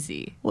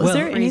crazy. Well, is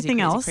there Crazy, anything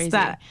crazy, else crazy.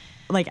 that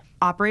like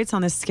operates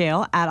on this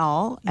scale at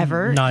all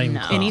ever? Not even No.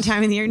 close. Any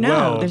time of the year? No,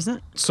 Well, there's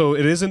not. So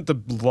it isn't the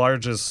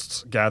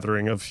largest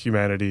gathering of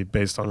humanity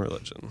based on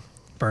religion.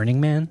 Burning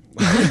Man.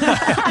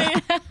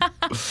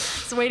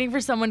 Just waiting for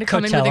someone to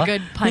come in with Coachella. a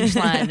good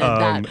punchline, and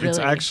that really it's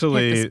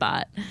actually hit the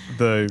spot.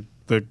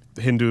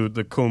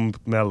 the Kumbh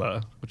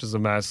Mela, which is a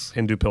mass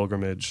Hindu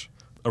pilgrimage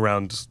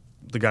around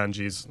the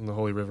Ganges and the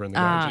Holy River and the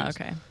Ganges.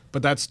 Okay.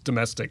 But that's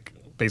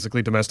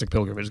basically domestic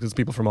pilgrimage, because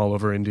people from all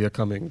over India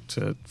coming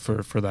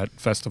for that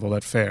festival,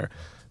 that fair.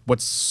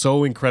 What's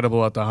so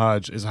incredible at the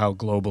Hajj is how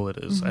global it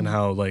is, and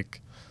how, like,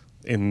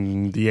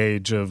 in the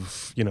age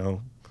of,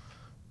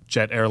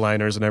 jet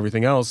airliners and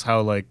everything else,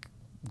 how, like,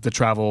 the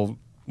travel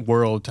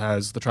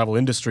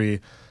industry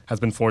has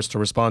been forced to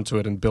respond to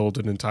it and build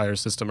an entire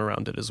system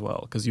around it as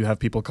well. Because you have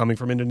people coming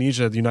from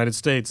Indonesia, the United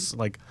States,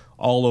 like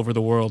all over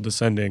the world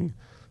descending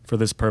for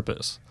this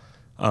purpose.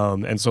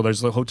 And so there's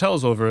the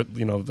hotels over it,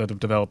 that have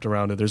developed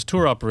around it. There's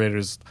tour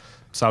operators.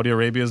 Saudi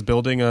Arabia is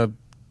building a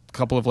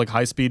couple of like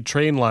high-speed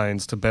train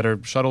lines to better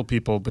shuttle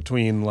people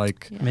between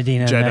like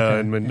Medina and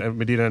Jeddah Mecca. and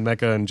Medina and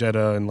Mecca and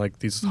Jeddah and like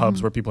these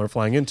hubs where people are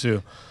flying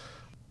into.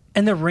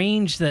 And the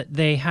range that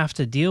they have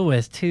to deal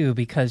with too,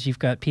 because you've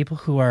got people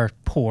who are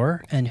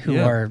poor and who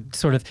Yeah. are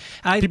sort of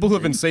People who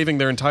have been saving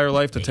their entire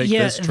life to take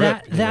this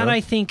trip. That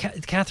I think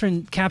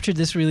Catherine captured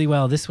this really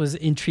well. This was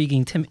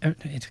intriguing to me,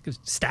 it's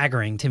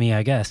staggering to me,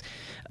 I guess.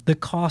 The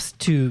cost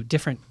to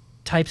different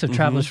types of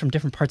travelers from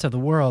different parts of the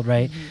world,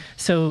 right?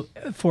 So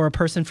for a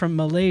person from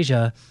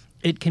Malaysia,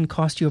 it can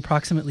cost you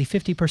approximately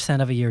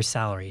 50% of a year's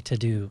salary to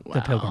do the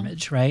Wow.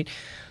 pilgrimage, right?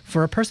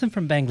 For a person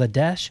from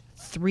Bangladesh,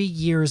 3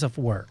 years of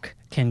work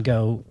can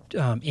go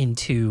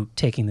into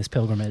taking this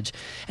pilgrimage.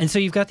 And so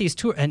you've got these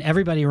and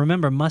everybody,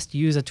 remember, must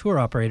use a tour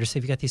operator. So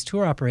you've got these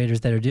tour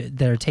operators that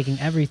are taking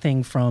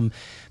everything from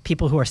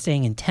people who are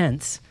staying in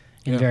tents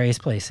in various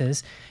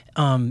places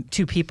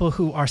to people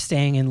who are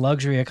staying in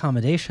luxury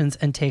accommodations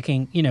and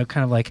taking,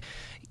 kind of like,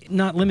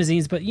 not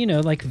limousines, but,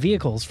 like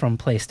vehicles from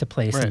place to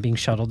place and Right. being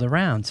shuttled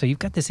around. So you've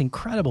got this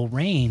incredible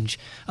range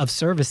of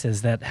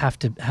services that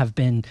have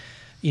been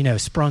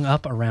sprung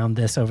up around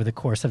this over the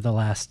course of the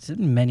last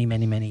many,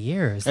 many, many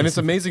years. And This it's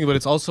amazing, but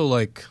it's also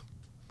like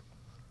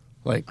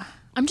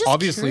I'm just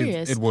obviously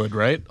curious. it would,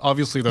 right?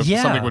 Obviously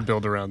Yeah. something would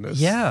build around this.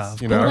 Yeah,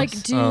 of you course.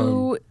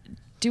 know? Like,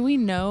 Do we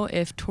know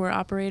if tour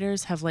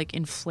operators have like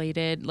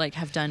inflated, like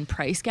have done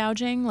price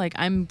gouging? Like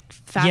I'm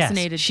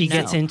fascinated. Yes, she to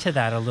know. gets into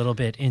that a little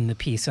bit in the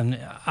piece, and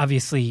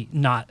obviously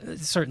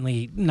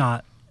certainly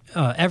not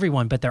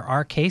everyone, but there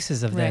are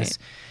cases of this.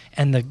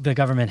 And the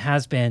government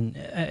has been,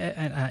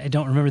 I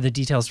don't remember the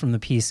details from the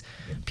piece.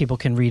 People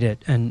can read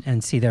it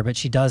and see there. But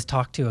she does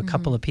talk to a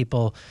couple of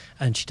people,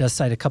 and she does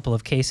cite a couple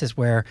of cases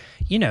where,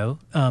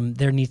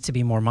 there needs to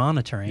be more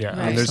monitoring. Yeah, of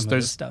and some of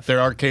this stuff. there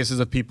are cases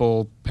of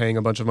people paying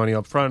a bunch of money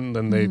up front, and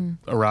then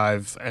they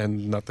arrive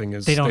and nothing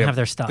is. They don't have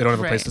their stuff. They don't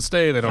have a place to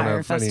stay. They don't Fire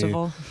have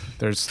festival.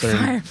 They're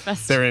Fire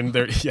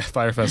festival.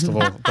 Fire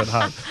festival, but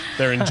hot.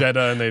 They're in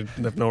Jeddah and they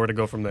have nowhere to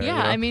go from there.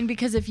 Yeah, I mean,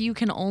 because if you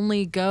can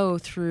only go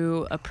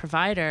through a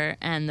provider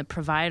and the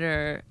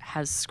provider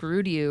has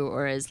screwed you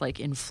or is like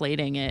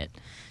inflating it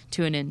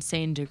to an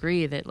insane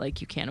degree that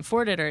like you can't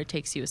afford it or it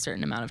takes you a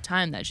certain amount of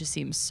time, that just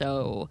seems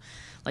so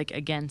like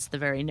against the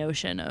very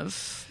notion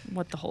of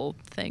what the whole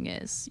thing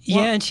is.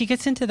 Yeah, and she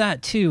gets into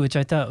that too, which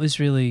I thought was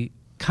really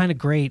kind of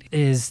great.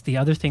 Is the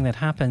other thing that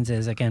happens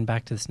is, again,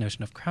 back to this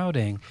notion of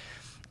crowding.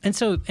 And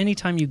so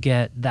anytime you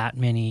get that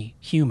many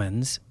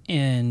humans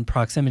in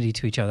proximity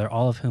to each other,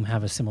 all of whom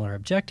have a similar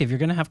objective, you're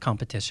going to have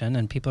competition,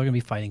 and people are going to be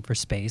fighting for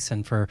space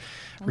and for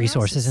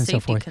resources and so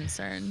forth.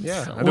 Concerns.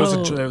 Yeah, So. and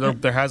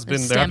there have been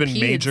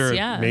Stampedes,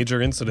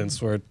 major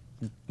incidents where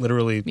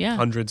literally Yeah.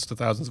 hundreds to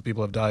thousands of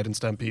people have died in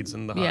stampedes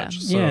in the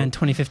Hajj. So, Yeah, in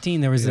 2015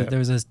 there was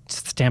a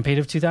stampede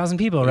of 2,000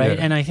 people, right?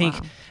 Yeah. And I think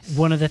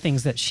one of the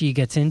things that she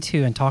gets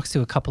into and talks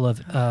to a couple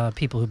of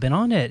people who've been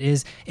on it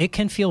is it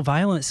can feel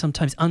violent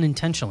sometimes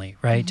unintentionally,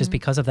 right? Just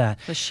because of that.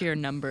 The sheer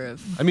number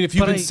of I mean, if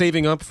you've But been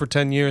saving up for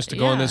 10 years to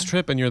go on this Yeah.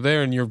 trip and you're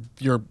there and you're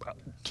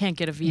can't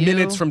get a view.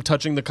 minutes from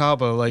touching the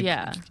Kaaba, like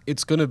Yeah.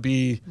 it's gonna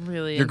be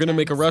Really you're gonna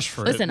make a intense. rush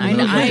for Listen, it. I you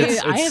know? know,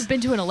 Like, I have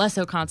been to an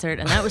Alesso concert,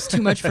 and that was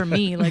too much for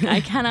me. Like,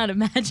 I cannot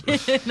imagine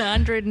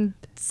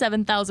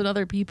 107,000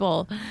 other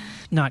people.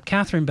 Not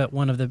Catherine, but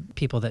one of the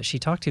people that she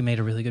talked to made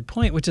a really good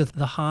point, which is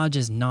the Hajj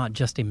is not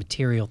just a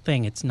material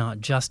thing. It's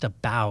not just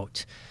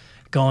about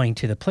going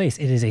to the place.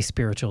 It is a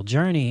spiritual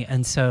journey.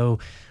 And so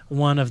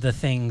one of the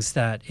things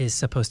that is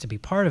supposed to be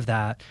part of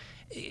that,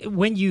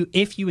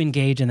 if you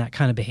engage in that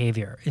kind of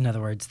behavior, in other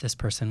words, this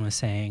person was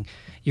saying,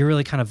 you're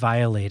really kind of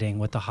violating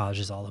what the Hajj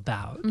is all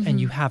about. And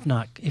you have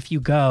not, if you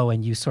go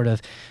and you sort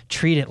of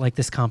treat it like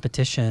this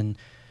competition,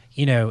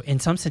 in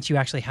some sense, you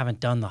actually haven't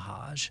done the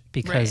Hajj,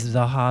 because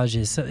the Hajj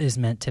is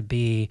meant to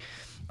be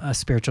a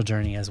spiritual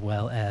journey as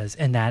well as,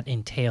 and that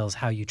entails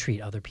how you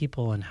treat other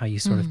people and how you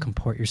sort of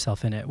comport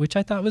yourself in it, which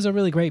I thought was a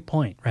really great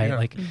point, right? Yeah.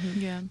 Like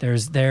Yeah.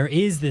 there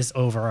is this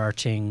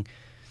overarching,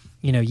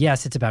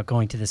 yes, it's about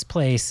going to this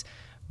place,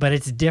 but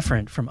it's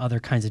different from other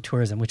kinds of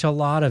tourism, which a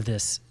lot of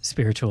this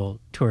spiritual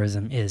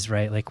tourism is,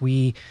 right? Like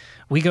we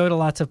go to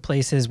lots of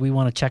places, we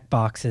want to check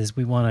boxes,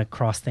 we want to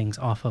cross things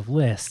off of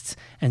lists,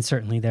 and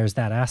certainly there's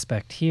that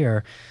aspect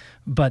here.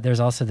 But there's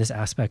also this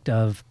aspect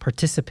of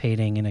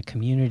participating in a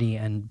community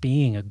and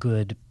being a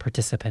good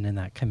participant in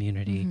that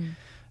community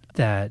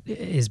that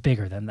is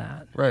bigger than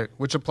that. Right,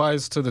 which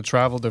applies to the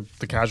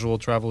casual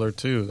traveler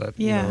too. That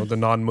the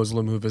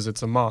non-Muslim who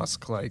visits a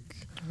mosque,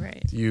 like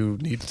Right. you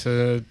need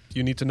to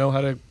know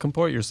how to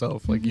comport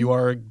yourself. Like you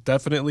are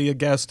definitely a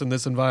guest in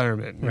this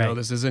environment. You know, Right.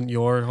 this isn't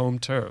your home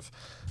turf.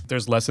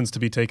 There's lessons to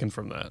be taken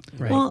from that,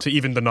 Right. Well- to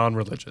even the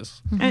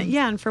non-religious.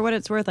 And for what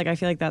it's worth, like I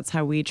feel like that's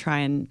how we try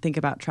and think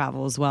about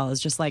travel as well, is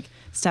just like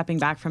stepping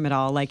back from it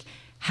all, like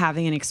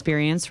having an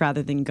experience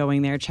rather than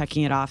going there,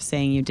 checking it off,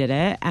 saying you did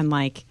it, and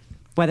like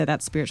whether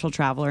that's spiritual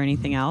travel or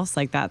anything else,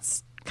 like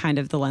that's kind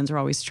of the lens we're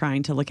always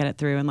trying to look at it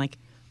through, and like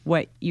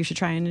what you should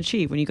try and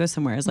achieve when you go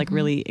somewhere is like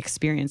really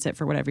experience it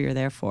for whatever you're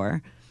there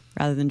for,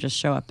 rather than just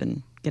show up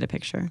and get a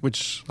picture.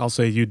 Which I'll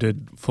say you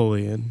did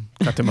fully in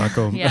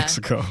Catemaco, Yeah.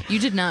 Mexico. You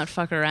did not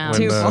fuck around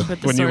When,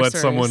 with the when you let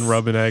sorcerers. someone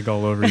rub an egg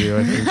all over you,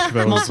 I think that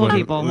was Multiple what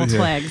people,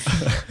 multiple eggs.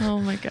 Oh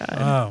my god.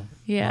 Oh.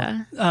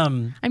 Yeah.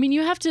 I mean,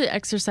 you have to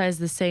exercise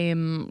the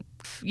same,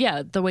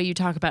 the way you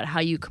talk about how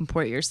you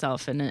comport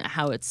yourself and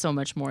how it's so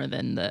much more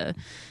than the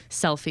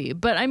selfie.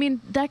 But I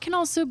mean, that can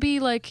also be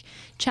like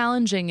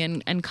challenging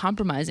and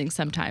compromising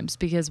sometimes,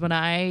 because when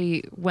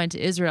I went to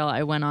Israel,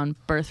 I went on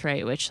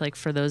Birthright, which, like,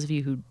 for those of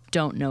you who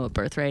don't know what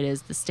Birthright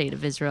is, the state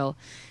of Israel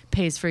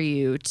pays for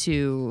you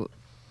to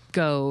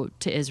go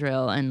to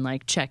Israel and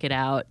like check it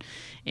out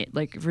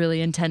like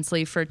really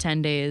intensely for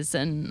 10 days.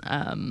 And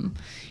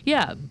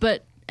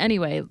but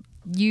anyway,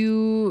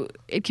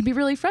 it can be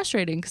really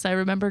frustrating, because I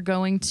remember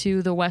going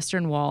to the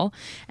Western Wall,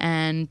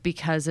 and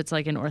because it's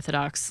like an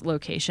Orthodox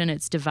location,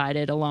 it's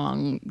divided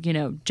along,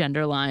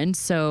 gender lines.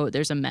 So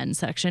there's a men's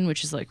section,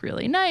 which is like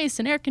really nice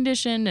and air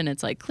conditioned, and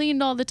it's like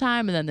cleaned all the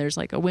time. And then there's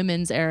like a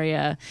women's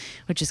area,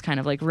 which is kind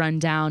of like run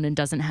down and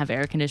doesn't have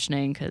air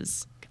conditioning,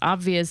 because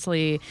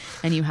obviously,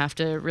 and you have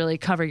to really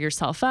cover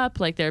yourself up.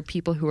 Like, there are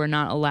people who are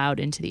not allowed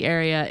into the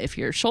area if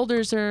your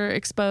shoulders are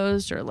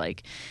exposed, or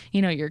like,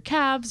 your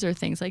calves or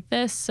things like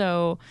this.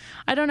 So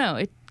I don't know.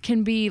 It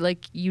can be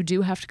like you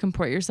do have to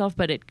comport yourself,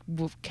 but it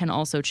can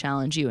also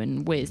challenge you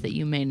in ways that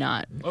you may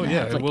not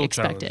have, it like, will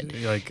expected. challenge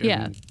you. Like,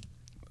 Yeah.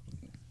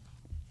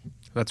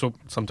 That's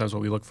sometimes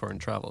what we look for in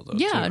travel, though.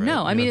 Yeah, too, right?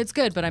 no, I mean, it's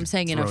good, but I'm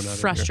saying in a Thrown out of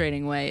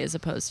frustrating way as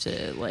opposed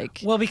to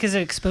like. Well, because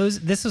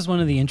this is one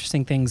of the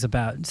interesting things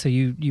about, so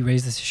you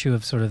raise this issue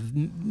of sort of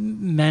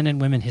men and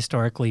women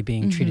historically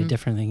being treated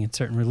differently in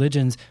certain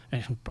religions,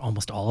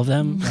 almost all of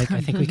them, like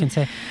I think we can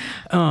say.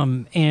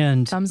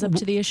 And Thumbs up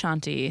to the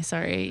Ashanti.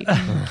 Sorry, you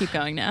can keep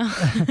going now.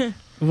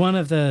 one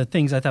of the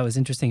things I thought was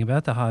interesting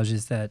about the Hajj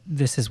is that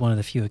this is one of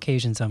the few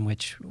occasions on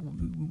which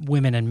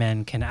women and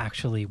men can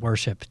actually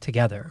worship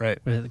together.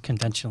 Right.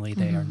 Conventionally,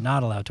 they are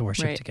not allowed to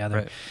worship together.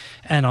 Right.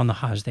 And on the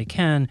Hajj, they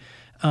can,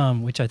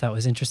 which I thought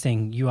was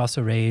interesting. You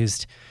also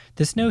raised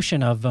this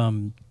notion of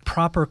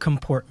proper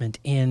comportment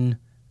in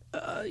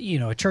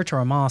a church or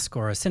a mosque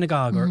or a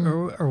synagogue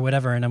or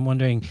whatever. And I'm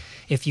wondering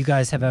if you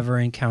guys have ever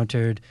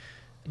encountered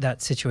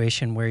that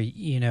situation where,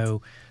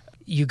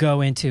 you go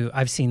into,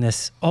 I've seen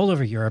this all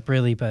over Europe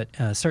really, but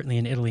certainly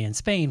in Italy and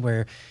Spain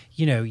where,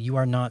 you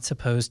are not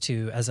supposed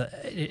to,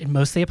 it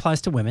mostly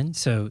applies to women,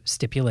 so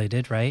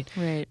stipulated, right?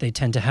 Right. They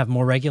tend to have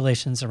more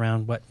regulations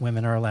around what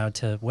women are allowed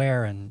to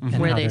wear and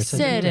Where how they they're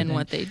sit and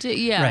what they do.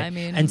 Yeah, right. I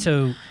mean. And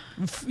so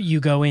you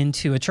go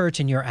into a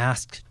church and you're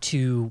asked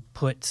to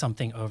put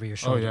something over your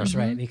shoulders,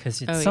 right? Because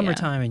it's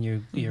summertime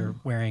and you're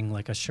wearing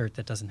like a shirt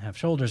that doesn't have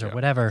shoulders or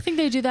whatever. I think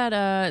they do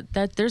that.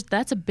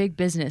 That's a big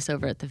business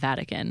over at the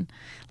Vatican,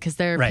 because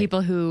there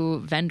are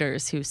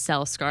vendors who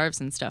sell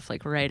scarves and stuff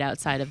like right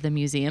outside of the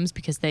museums,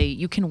 because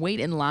you can wait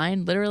in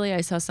line. Literally,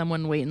 I saw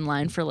someone wait in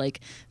line for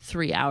like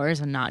 3 hours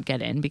and not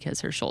get in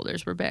because her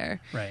shoulders were bare,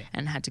 right?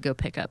 And had to go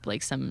pick up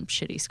like some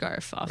shitty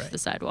scarf off the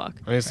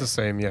sidewalk. I mean, it's the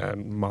same,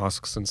 in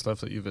mosques and stuff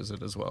that you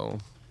visit as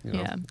well.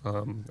 Yeah.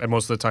 And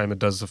most of the time, it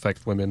does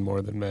affect women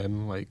more than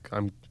men. Like,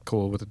 I'm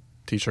cool with a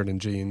t-shirt and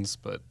jeans,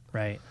 but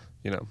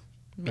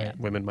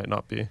women might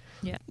not be.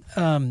 Yeah.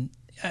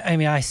 I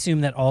mean, I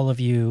assume that all of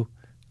you,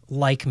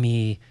 like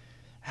me,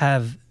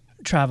 have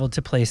traveled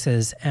to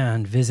places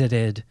and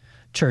visited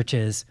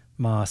churches,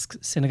 mosques,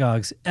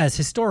 synagogues as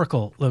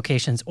historical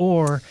locations,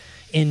 or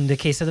in the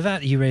case of the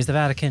Vatican, you raised the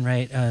Vatican,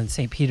 right?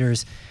 St.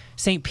 Peter's.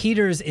 St.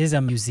 Peter's is a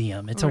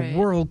museum. It's a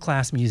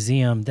world-class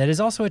museum that is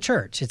also a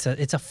church. It's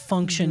a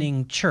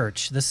functioning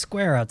church. The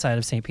square outside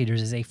of St.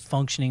 Peter's is a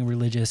functioning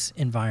religious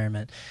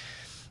environment.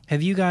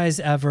 Have you guys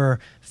ever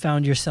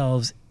found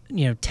yourselves,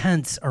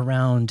 tense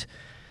around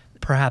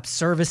perhaps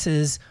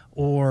services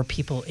or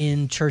people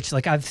in church?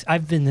 Like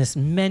I've been this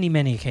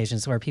many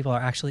occasions where people are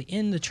actually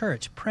in the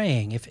church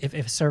praying.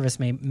 If service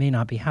may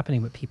not be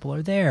happening, but people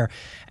are there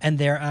and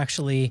they're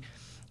actually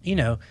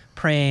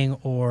praying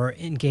or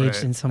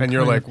engaged in some and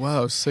you're kind like, of,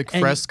 wow, sick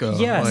fresco.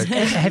 Yes. Like,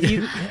 And have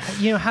you,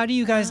 how do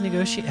you guys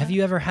negotiate? Have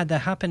you ever had that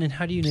happen, and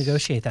how do you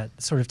negotiate that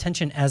sort of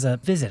tension as a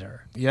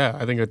visitor? Yeah,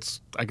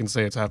 I can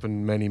say it's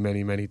happened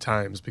many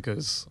times,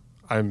 because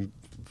I'm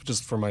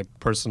just, for my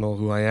personal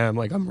who I am,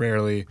 like I'm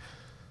rarely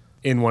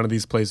in one of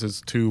these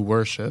places to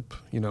worship.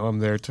 I'm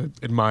there to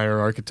admire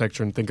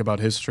architecture and think about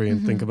history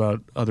and think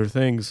about other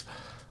things,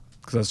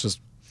 because that's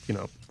just,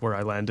 where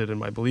I landed in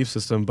my belief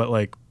system. But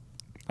like,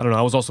 I don't know,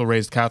 I was also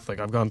raised Catholic.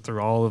 I've gone through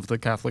all of the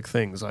Catholic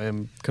things. I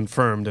am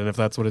confirmed, and if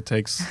that's what it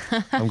takes,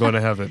 I'm going to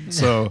heaven.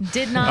 So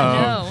did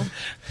not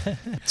know.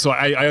 So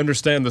I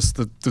understand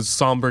the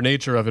somber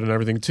nature of it and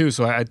everything too.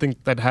 So I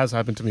think that has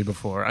happened to me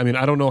before. I mean,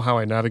 I don't know how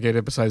I navigate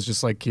it besides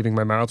just like keeping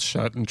my mouth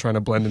shut and trying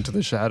to blend into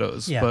the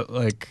shadows. Yeah. But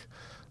like,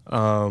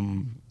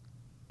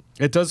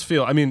 it does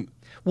feel. I mean,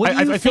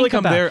 I feel like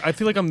I'm there. I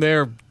feel like I'm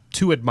there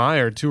to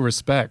admire, to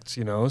respect.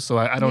 So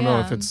I don't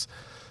know if it's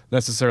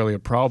necessarily a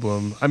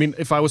problem. I mean,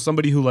 if I was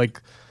somebody who like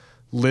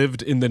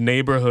lived in the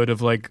neighborhood of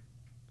like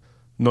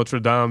Notre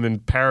Dame in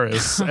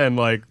Paris and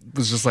like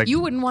was just like, you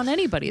wouldn't want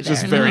anybody there.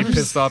 Just very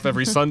pissed off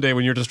every Sunday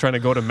when you're just trying to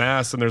go to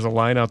mass and there's a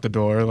line out the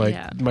door. Like,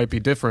 it might be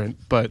different,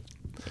 but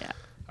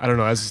I don't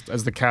know. As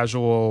the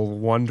casual,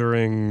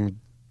 wandering,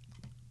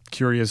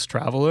 curious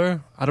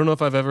traveler, I don't know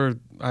if I've ever.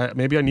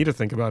 Maybe I need to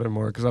think about it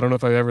more, because I don't know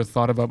if I've ever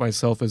thought about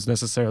myself as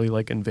necessarily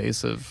like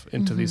invasive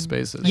into these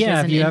spaces. Yeah,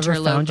 have you ever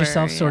found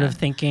yourself sort of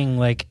thinking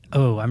like,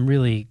 oh,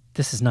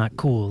 this is not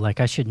cool.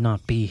 Like, I should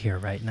not be here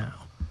right now.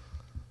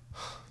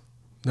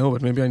 No,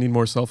 but maybe I need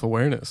more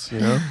self-awareness,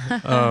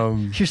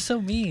 You're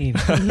so mean.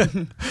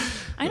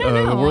 I don't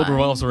know. The world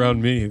revolves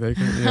around me.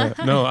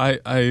 No,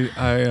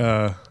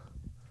 I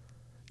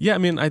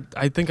mean,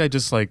 I think I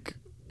just like,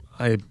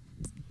 I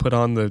put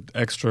on the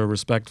extra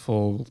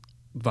respectful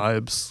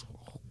vibes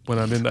when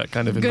I'm in that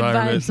kind of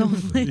environment. Vibes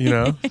only.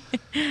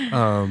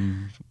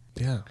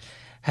 Yeah.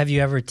 Have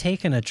you ever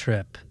taken a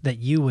trip that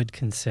you would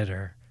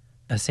consider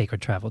a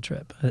sacred travel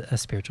trip, a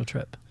spiritual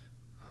trip?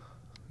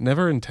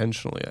 Never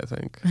intentionally, I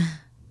think.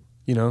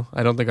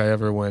 I don't think I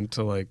ever went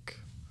to like,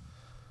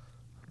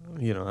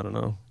 I don't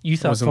know. You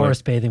thought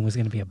forest bathing was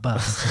going to be a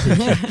bust.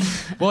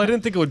 Well, I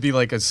didn't think it would be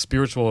like a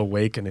spiritual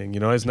awakening.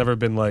 It's never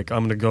been like, I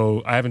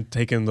haven't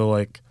taken the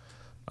like,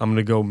 I'm going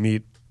to go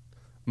meet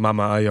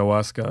Mama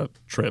Ayahuasca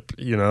trip,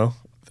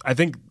 I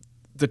think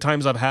the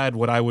times I've had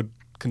what I would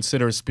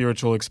consider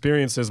spiritual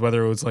experiences,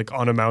 whether it was like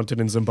on a mountain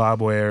in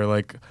Zimbabwe or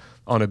like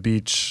on a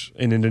beach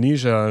in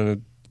Indonesia,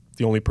 and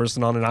the only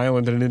person on an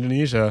island in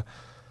Indonesia,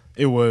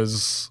 it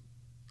was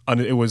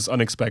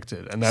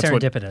unexpected, and that's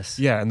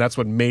serendipitous. and that's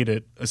what made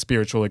it a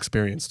spiritual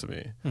experience to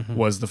me,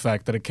 was the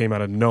fact that it came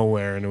out of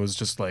nowhere, and it was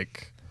just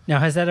like. Now,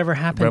 has that ever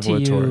happened to you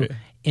revelatory.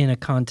 in a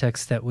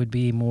context that would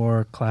be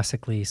more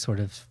classically sort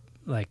of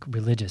like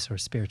religious or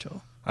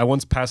spiritual? I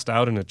once passed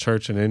out in a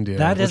church in India,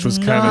 That which is was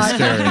kind of not,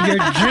 scary.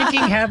 your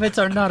drinking habits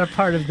are not a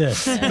part of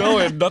this. No,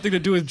 it had nothing to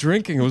do with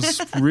drinking. It was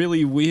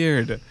really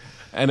weird.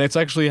 And it's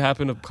actually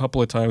happened a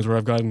couple of times where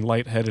I've gotten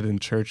lightheaded in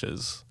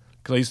churches.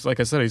 Because like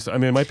I said,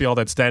 it might be all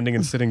that standing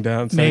and sitting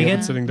down, standing up Megan,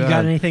 and sitting you down.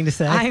 got anything to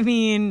say? I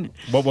mean,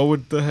 What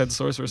would the head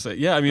sorcerer say?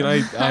 Yeah, I mean,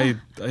 I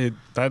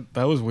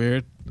that was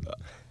weird.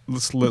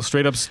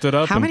 Straight up stood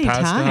up how and many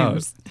passed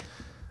times? out.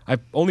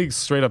 I've only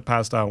straight up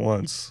passed out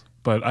once,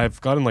 but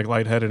I've gotten like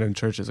lightheaded in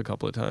churches a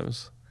couple of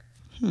times.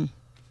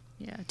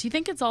 Yeah. Do you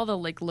think it's all the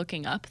like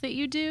looking up that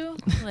you do?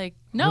 Like,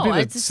 no, Maybe the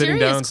it's a sitting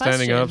serious down, question.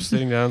 standing up,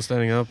 sitting down,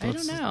 standing up. I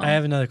don't know. I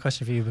have another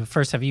question for you. But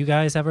first, have you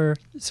guys ever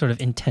sort of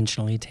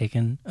intentionally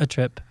taken a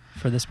trip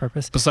for this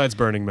purpose? Besides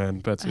Burning Man,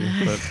 Betsy.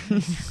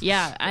 But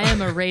Yeah, I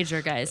am a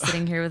rager, guys,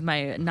 sitting here with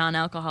my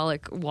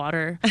non-alcoholic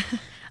water.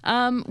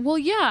 Well,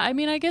 yeah, I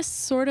mean, I guess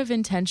sort of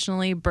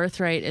intentionally,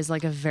 Birthright is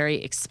like a very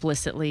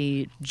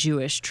explicitly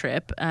Jewish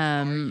trip.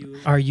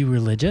 Are you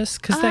religious?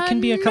 Because that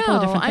can be a couple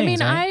of no. different I things,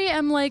 mean, right? I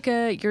am like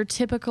your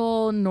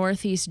typical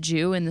Northeast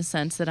Jew in the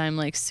sense that I'm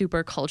like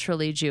super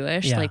culturally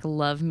Jewish. Yeah. Like,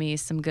 love me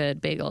some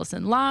good bagels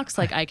and lox.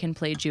 Like, I can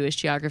play Jewish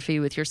geography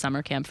with your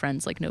summer camp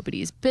friends like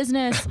nobody's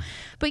business.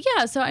 But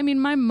yeah, so I mean,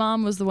 my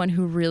mom was the one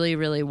who really,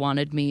 really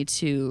wanted me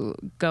to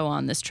go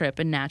on this trip.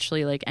 And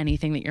naturally, like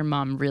anything that your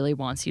mom really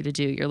wants you to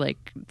do, you're like,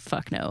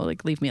 fuck no,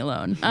 like leave me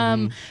alone.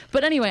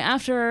 But anyway,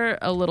 after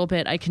a little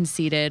bit, I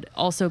conceded.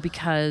 Also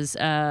because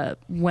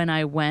when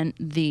I went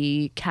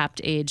the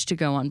capped age to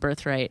go on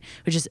Birthright,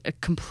 which is a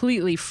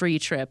completely free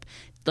trip,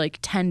 like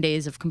 10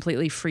 days of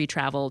completely free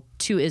travel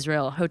to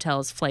Israel,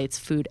 hotels, flights,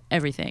 food,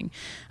 everything,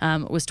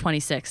 was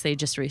 26. They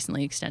just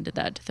recently extended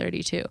that to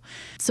 32.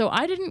 So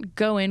I didn't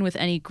go in with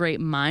any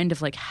great mind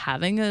of like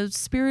having a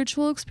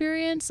spiritual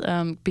experience,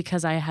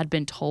 because I had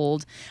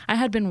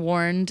been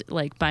warned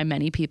like by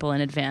many people in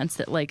advance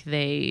that like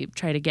they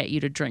try to get you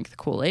to drink the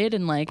Kool-Aid.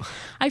 And like,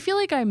 I feel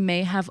like I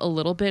may have a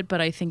little bit,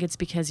 but I think it's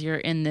because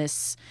you're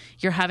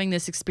having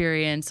this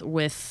experience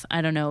with,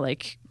 I don't know,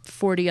 like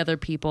 40 other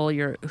people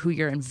who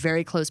you're in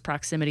very close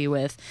proximity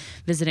with,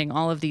 visiting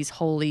all of these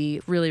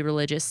holy, really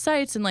religious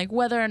sites, and like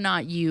whether or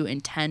not you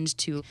intend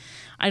to,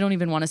 I don't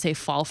even want to say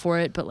fall for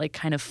it, but like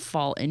kind of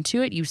fall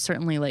into it, you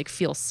certainly like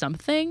feel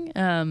something.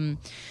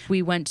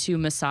 We went to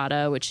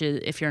Masada, which is,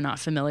 if you're not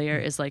familiar,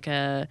 is like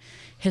a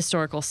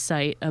historical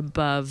site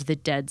above the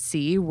Dead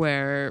Sea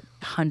where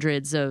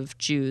hundreds of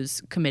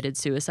Jews committed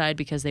suicide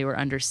because they were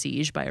under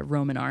siege by a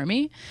Roman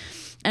army.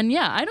 And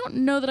yeah, I don't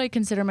know that I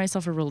consider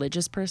myself a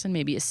religious person,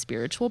 maybe a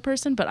spiritual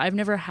person, but I've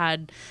never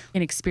had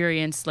an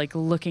experience like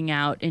looking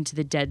out into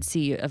the Dead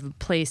Sea of a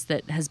place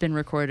that has been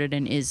recorded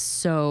and is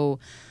so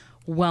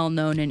well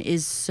known and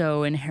is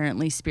so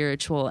inherently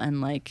spiritual.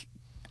 And like,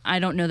 I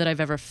don't know that I've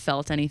ever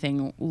felt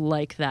anything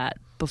like that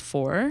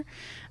before.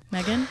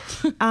 Megan?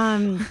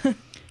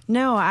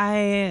 No,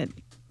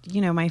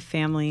 my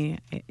family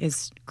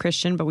is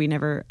Christian, but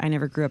I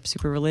never grew up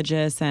super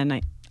religious, and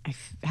I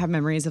have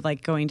memories of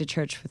like going to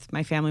church with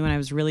my family when I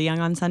was really young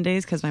on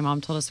Sundays because my mom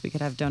told us we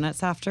could have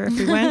donuts after if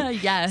we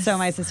went. Yes. So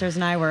my sisters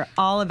and I were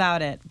all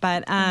about it.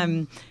 But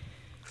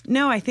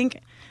no, I think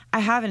I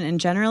haven't. And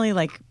generally,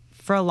 like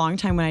for a long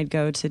time when I'd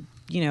go to,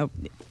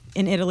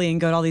 in Italy and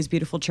go to all these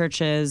beautiful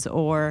churches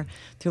or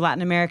through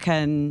Latin America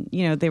and,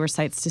 they were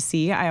sights to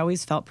see, I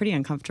always felt pretty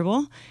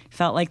uncomfortable.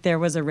 Felt like there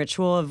was a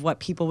ritual of what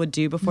people would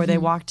do before they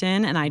walked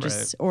in. And I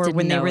just, or Didn't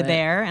when they know were it.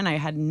 there and I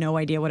had no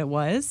idea what it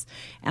was.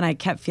 And I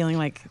kept feeling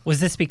like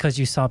Was this because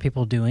you saw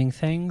people doing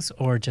things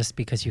or just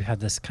because you had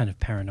this kind of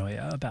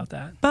paranoia about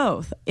that?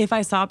 both. If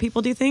I saw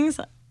people do things,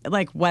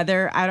 like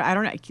whether, I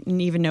don't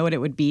even know what it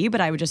would be,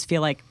 but I would just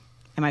feel like,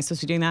 am I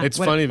supposed to be doing that? it's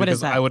What- funny what is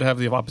because that? I would have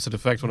the opposite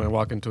effect when I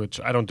walk into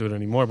I don't do it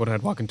anymore, but when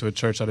I'd walk into a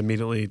church, I'd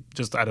immediately,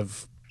 just out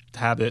of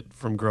habit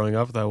from growing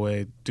up that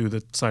way, do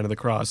the sign of the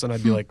cross. And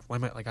I'd be like, why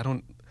am I, like, I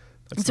don't,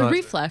 that's It's not, a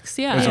reflex,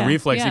 yeah. It's a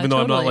reflex, Yeah, even though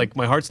I'm not totally. like,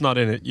 my heart's not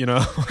in it,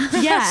 Yeah.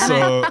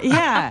 So-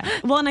 Yeah.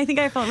 Well, and I think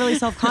I felt really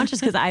self-conscious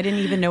because I didn't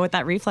even know what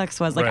that reflex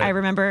was. Like, Right. I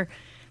remember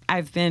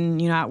I've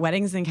been, at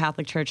weddings in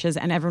Catholic churches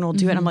and everyone will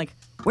do it. I'm like,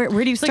 where do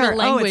you like a start?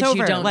 language oh, it's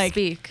you over. don't like,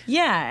 speak.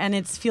 Yeah. And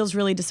it feels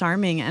really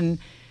disarming. And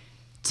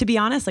to be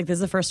honest, like, this is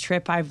the first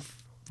trip I've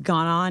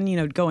gone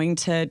on, going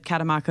to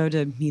Catemaco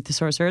to meet the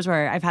sorcerers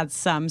where I've had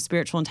some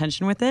spiritual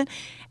intention with it.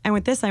 And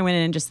with this, I went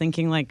in just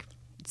thinking like,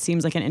 it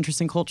seems like an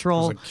interesting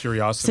cultural There's a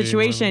curiosity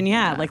situation. when-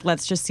 Yeah. Like,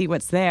 let's just see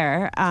what's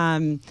there.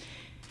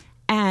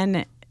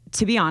 And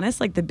to be honest,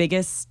 like the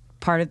biggest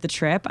part of the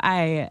trip,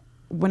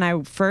 when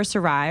I first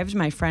arrived,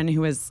 my friend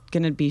who was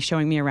going to be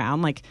showing me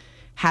around, like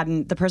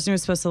the person who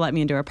was supposed to let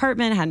me into her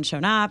apartment hadn't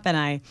shown up, and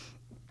I,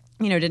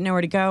 didn't know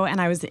where to go. And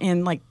I was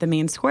in like the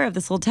main square of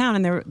this little town,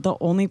 and the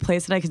only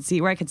place that I could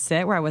see where I could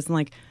sit, where I wasn't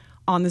like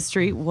on the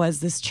street, was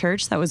this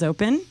church that was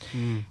open.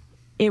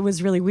 It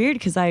was really weird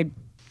because I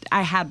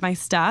I had my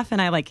stuff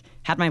and I like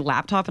had my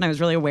laptop and I was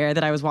really aware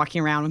that I was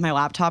walking around with my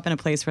laptop in a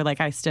place where like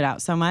I stood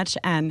out so much.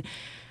 And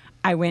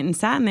I went and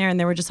sat in there and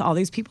there were just all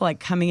these people like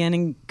coming in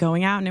and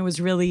going out. And it was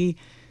the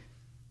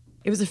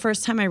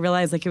first time I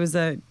realized like it was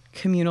a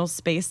communal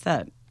space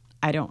that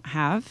I don't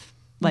have.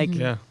 Like,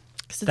 Yeah.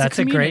 'Cause it's That's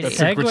a great Which is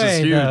segue,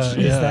 huge. though. Is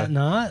Yeah. that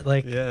not?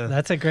 Like, Yeah.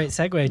 that's a great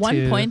segue to...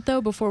 One point, though,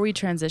 before we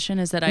transition,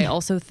 is that I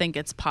also think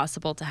it's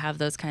possible to have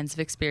those kinds of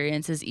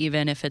experiences,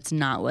 even if it's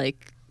not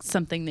like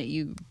something that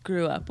you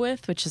grew up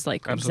with, which is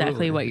like exactly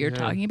Absolutely, what you're yeah.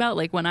 talking about.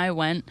 Like when I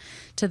went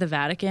to the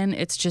Vatican,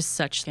 it's just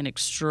such an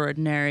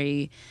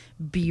extraordinary,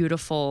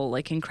 beautiful,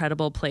 like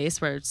incredible place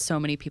where so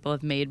many people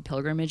have made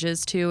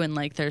pilgrimages to, and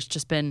like there's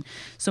just been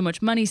so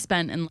much money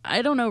spent, and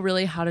I don't know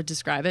really how to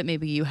describe it.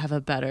 Maybe you have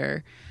a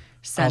better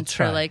sense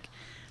for try. like.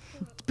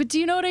 But do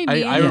you know what I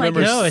mean? I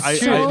remember- No, it's I-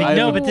 true. I-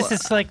 No, but this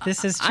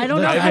is I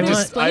don't know I how have, to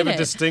a explain I have a it.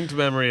 distinct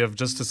memory of,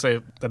 just to say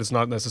that it's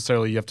not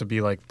necessarily you have to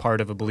be like part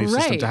of a belief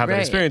system to have that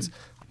Right. experience.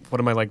 One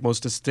of my like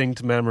most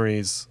distinct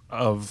memories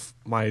of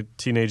my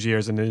teenage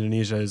years in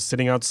Indonesia is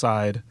sitting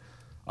outside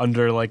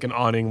under like an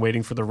awning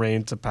waiting for the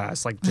rain to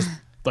pass, like just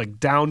like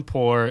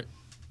downpour,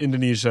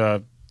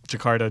 Indonesia,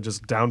 Jakarta,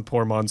 just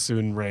downpour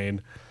monsoon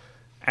rain,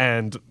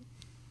 and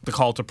the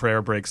call to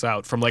prayer breaks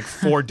out from like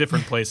 4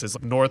 different places,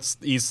 north,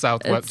 east,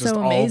 south, west, It's just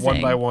so all one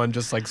amazing. by one,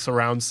 just like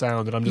surround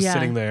sound. And I'm just Yeah.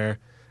 sitting there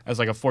as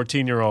like a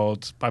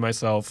 14-year-old by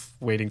myself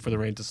waiting for the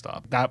rain to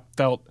stop. That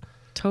felt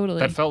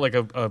like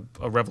a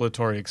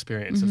revelatory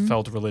experience. It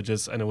felt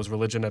religious, and it was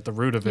religion at the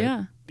root of it,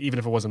 Yeah. even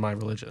if it wasn't my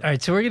religion. All right,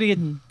 so we're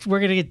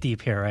gonna get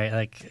deep here, right?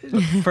 Like,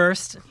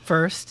 first,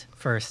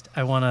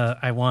 I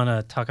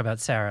wanna talk about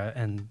Sarah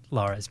and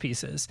Laura's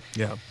pieces.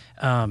 Yeah.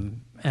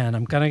 And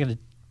I'm gonna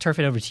turf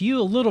it over to you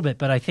a little bit,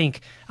 but I think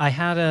I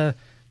had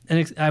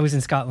I was in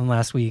Scotland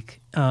last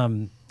week,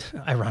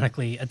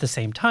 ironically at the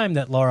same time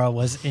that Laura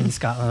was in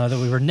Scotland,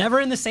 although we were never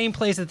in the same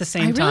place at the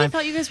same I time. really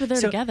thought you guys were there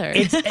So together.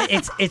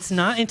 It's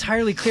not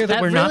entirely clear that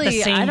we're not the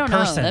really, same I don't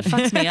person. know. That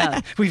fucks me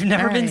up. We've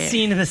never All been right.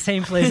 seen in the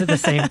same place at the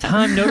same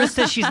time. Notice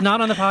that she's not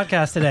on the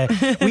podcast today.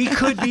 We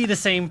could be the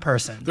same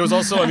person. There was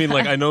also, I mean,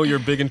 like, I know you're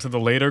big into the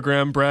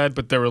latergram, Brad,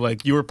 but there were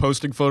like, you were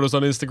posting photos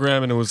on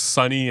Instagram and it was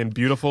sunny and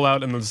beautiful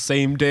out. And the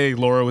same day,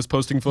 Laura was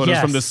posting photos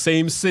Yes. from the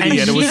same city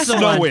and it was she's the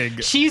one- snowing.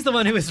 she's the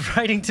one who was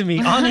writing to me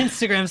on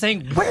Instagram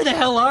saying, "Where the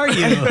hell are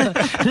you?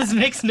 This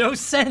makes no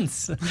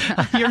sense.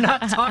 You're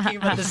not talking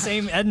about the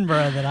same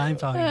Edinburgh that I'm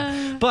talking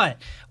about." But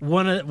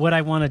what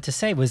I wanted to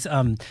say was,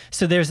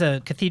 so there's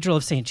a Cathedral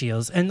of St.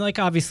 Giles, and like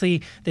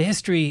obviously the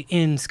history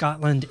in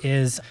Scotland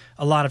is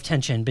a lot of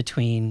tension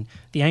between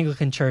the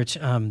Anglican Church,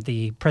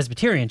 the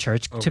Presbyterian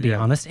Church, to be yeah.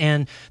 honest,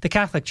 and the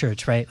Catholic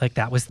Church, right? Like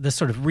that was the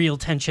sort of real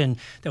tension.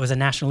 That was a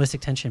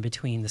nationalistic tension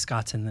between the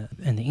Scots and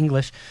the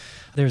English.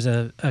 There's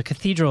a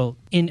cathedral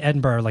in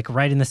Edinburgh, like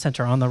right in the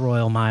center on the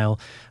Royal Mile,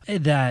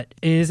 that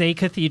is a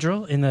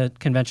cathedral in the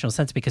conventional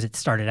sense because it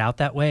started out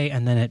that way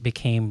and then it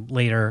became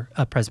later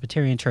a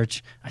Presbyterian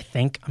church. I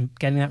think I'm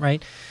getting that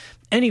right.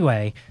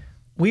 Anyway,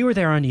 we were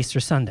there on Easter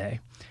Sunday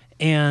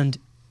and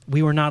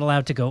we were not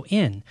allowed to go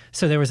in.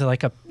 So there was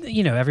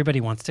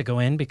everybody wants to go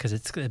in because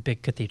it's a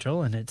big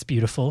cathedral and it's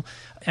beautiful.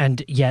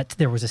 And yet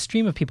there was a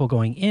stream of people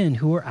going in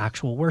who were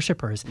actual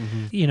worshipers.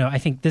 Mm-hmm. I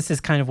think this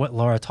is kind of what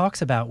Laura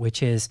talks about,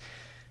 which is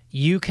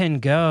you can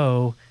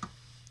go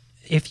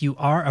if you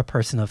are a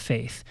person of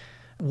faith.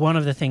 One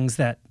of the things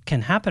that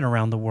can happen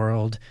around the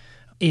world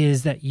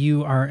is that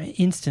you are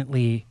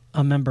instantly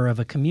a member of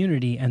a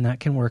community, and that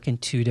can work in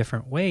 2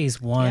 different ways.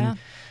 Yeah,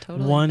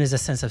 totally. One is a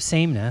sense of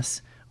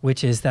sameness,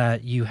 which is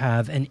that you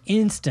have an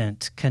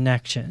instant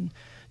connection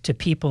to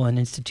people and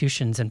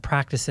institutions and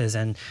practices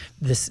and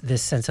this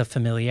sense of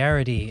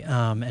familiarity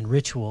and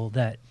ritual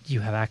that you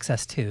have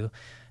access to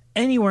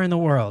anywhere in the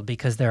world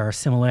because there are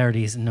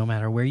similarities no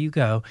matter where you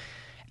go.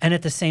 And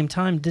at the same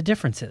time, the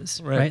differences,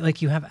 right?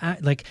 Like you have,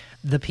 like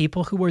the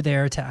people who were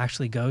there to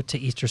actually go to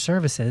Easter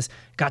services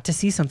got to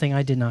see something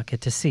I did not get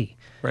to see.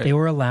 Right. They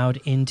were allowed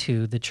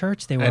into the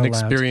church. They were And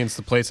allowed experience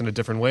the place in a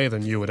different way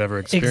than you would ever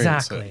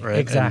experience it, right?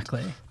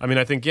 Exactly. And, I mean,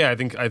 I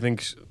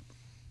think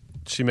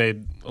she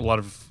made a lot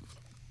of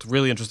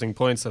really interesting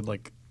points that,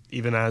 like,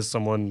 even as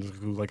someone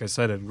who, like I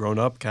said, had grown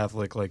up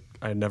Catholic, like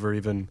I had never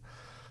even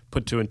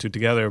put 2 and 2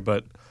 together,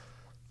 but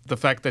the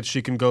fact that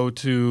she can go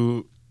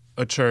to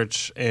a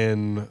church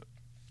in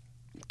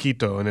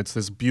Quito and it's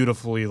this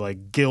beautifully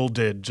like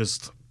gilded,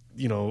 just,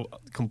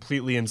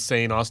 completely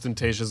insane,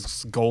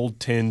 ostentatious,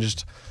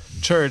 gold-tinged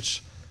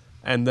church,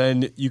 and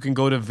then you can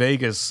go to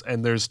Vegas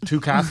and there's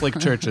 2 Catholic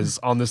churches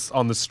on the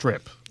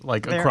strip,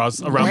 like around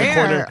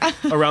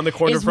the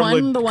corner Is from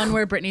one the one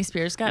where Britney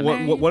Spears got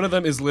married? one of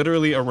them is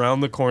literally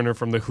around the corner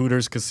from the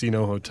Hooters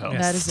Casino Hotel.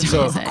 That is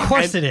So- amazing. Of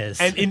course it is.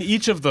 And in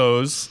each of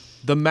those,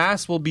 the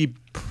mass will be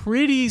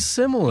pretty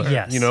similar,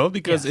 Yes.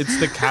 because Yes. it's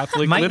the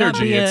Catholic Might not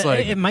liturgy. be It's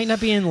like it might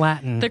not be in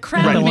Latin. The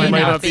crowd Right, may it might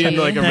not not be in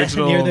like be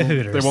original. near the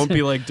Hooters. There won't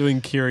be like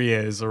doing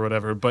Kyries or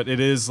whatever, but it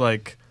is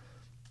like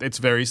it's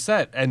very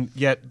set, and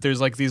yet there's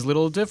like these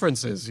little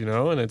differences,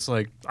 and it's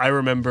like I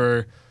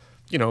remember,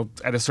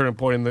 at a certain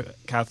point in the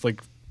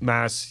Catholic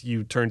Mass,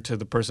 you turn to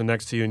the person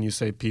next to you and you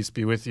say, peace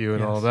be with you,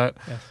 and all of that.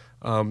 Yes.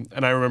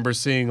 And I remember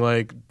seeing,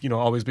 like,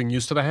 always being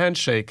used to the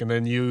handshake, and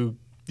then you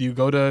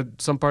go to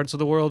some parts of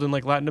the world in,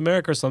 like, Latin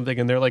America or something,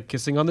 and they're, like,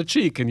 kissing on the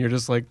cheek, and you're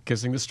just, like,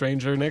 kissing the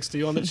stranger next to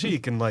you on the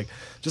cheek, and, like,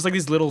 just, like,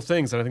 these little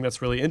things. And I think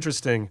that's really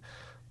interesting.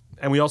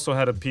 And we also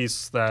had a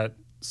piece that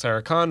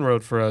Sarah Khan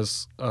wrote for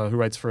us, who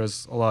writes for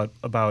us a lot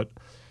about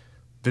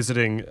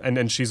visiting,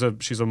 and she's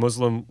a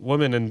Muslim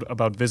woman, and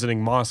about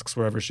visiting mosques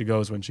wherever she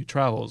goes when she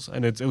travels.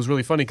 And it was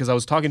really funny because I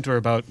was talking to her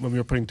about when we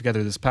were putting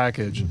together this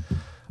package,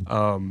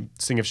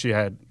 seeing if she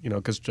had,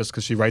 because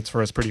she writes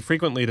for us pretty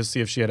frequently, to see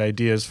if she had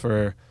ideas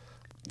for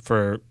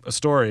a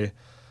story.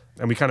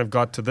 And we kind of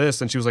got to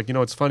this, and she was like,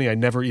 it's funny, I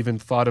never even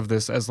thought of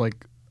this as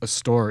like a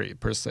story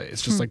per se.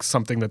 It's just like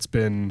something that's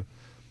been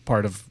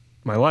part of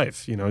my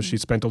life. She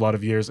spent a lot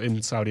of years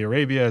in Saudi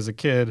Arabia as a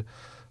kid,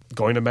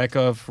 going to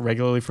Mecca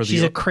regularly for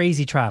She's a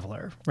crazy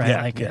traveler,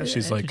 right? Yeah,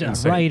 she's like a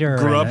insane. writer.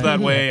 Grew up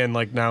that way, and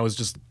like now is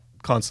just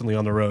constantly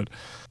on the road.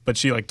 But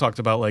she like talked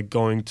about like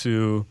going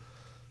to,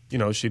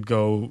 she'd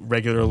go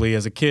regularly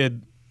as a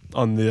kid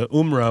on the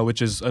Umrah,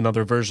 which is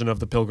another version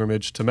of the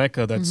pilgrimage to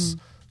Mecca that's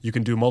you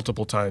can do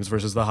multiple times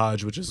versus the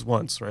Hajj, which is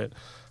once, right?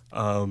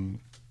 And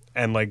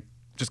like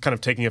just kind of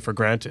taking it for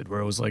granted,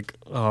 where it was like,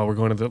 oh, we're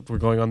going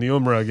on the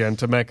Umrah again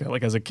to Mecca,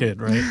 like as a kid,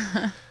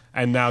 right?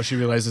 And now she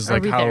realizes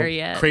like how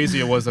crazy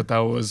it was that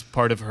was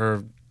part of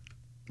her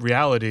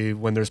reality,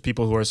 when there's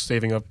people who are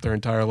saving up their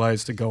entire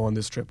lives to go on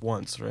this trip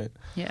once, right?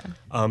 Yeah.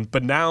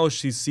 But now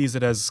she sees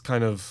it as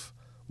kind of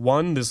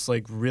this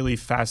like really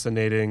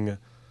fascinating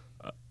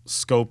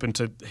scope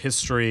into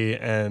history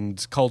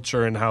and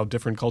culture, and how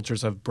different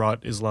cultures have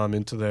brought Islam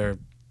into their,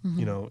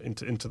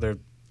 into their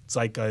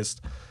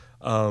zeitgeist.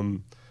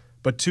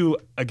 But two,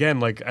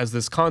 again, like as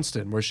this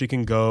constant where she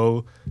can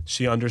go,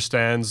 she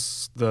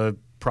understands the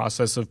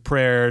process of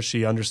prayer,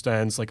 she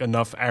understands like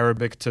enough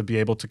Arabic to be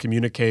able to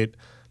communicate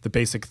the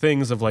basic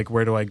things of like,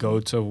 where do I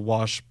go to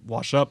wash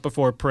up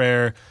before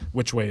prayer,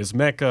 which way is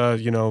Mecca,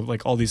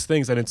 like all these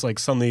things. And it's like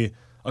suddenly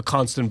a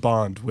constant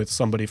bond with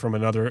somebody from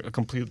a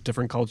complete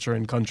different culture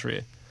and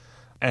country.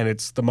 And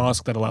it's the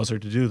mosque that allows her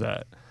to do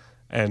that.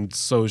 And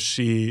so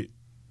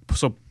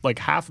like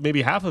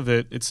maybe half of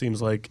it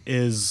seems like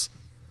is,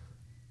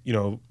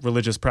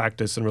 religious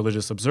practice and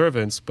religious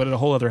observance, but a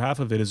whole other half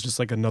of it is just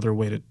like another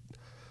way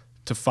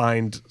to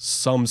find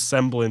some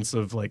semblance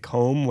of like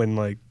home, when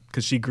like,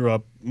 because she grew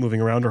up moving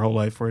around her whole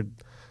life where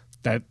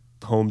that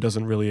home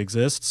doesn't really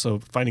exist. So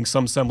finding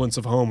some semblance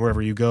of home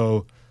wherever you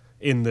go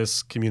in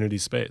this community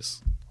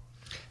space.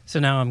 So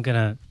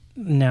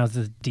now's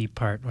the deep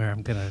part where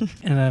I'm gonna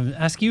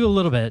ask you a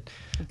little bit.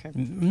 Okay.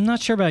 I'm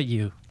not sure about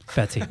you,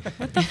 Betsy.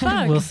 What the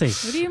fuck? We'll see.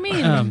 What do you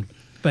mean?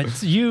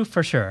 But you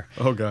for sure.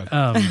 Oh God.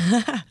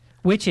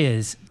 Which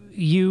is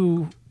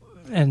you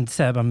and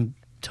Seb. I'm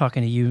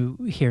talking to you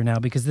here now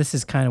because this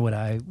is kind of what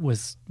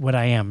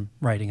I am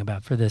writing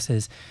about for this.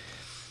 Is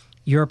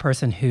you're a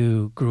person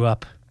who grew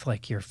up,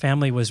 like your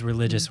family was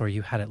religious, or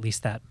you had at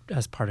least that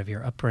as part of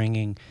your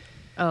upbringing.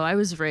 Oh, I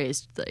was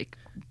raised like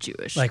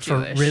Jewish. Like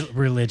Jewish. for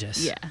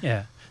religious. Yeah.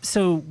 Yeah.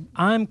 So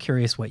I'm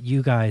curious what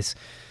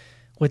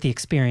the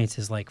experience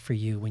is like for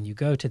you when you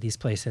go to these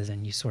places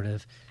and you sort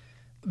of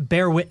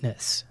bear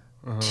witness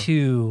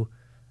to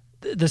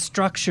the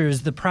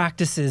structures, the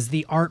practices,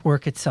 the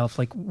artwork itself.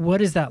 Like,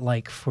 what is that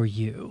like for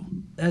you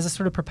as a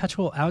sort of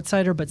perpetual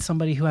outsider, but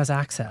somebody who has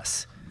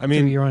access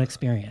through your own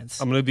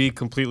experience? I'm going to be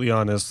completely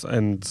honest,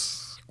 and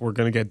we're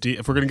going to get deep.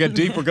 If we're going to get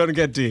deep, we're going to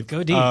get deep.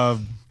 Go deep.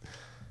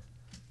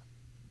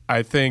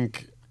 I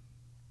think,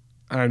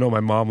 I know my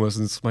mom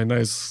listens, my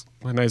nice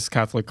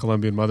Catholic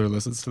Colombian mother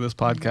listens to this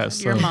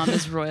podcast. Your mom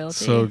is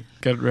royalty. So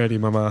get ready,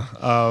 mama.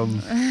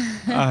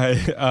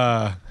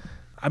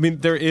 I mean,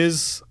 there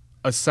is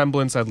a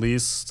semblance, at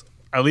least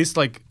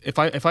like if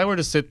I were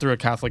to sit through a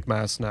Catholic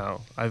mass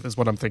now, is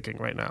what I'm thinking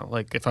right now.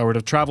 Like if I were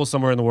to travel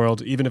somewhere in the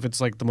world, even if it's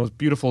like the most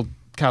beautiful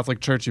Catholic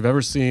church you've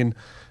ever seen,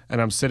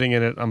 and I'm sitting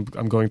in it, I'm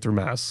going through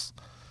mass.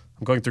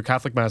 I'm going through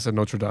Catholic mass at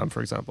Notre Dame,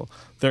 for example.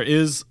 There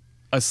is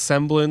a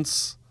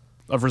semblance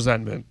of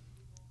resentment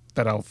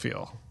that I'll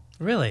feel.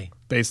 Really?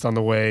 Based on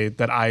the way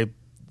that I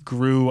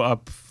grew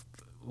up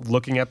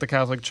looking at the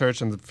Catholic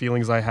Church and the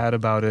feelings I had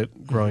about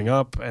it growing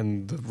up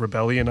and the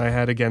rebellion I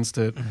had against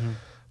it.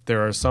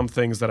 There are some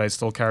things that I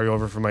still carry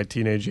over from my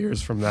teenage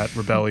years from that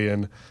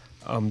rebellion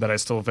that I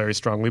still very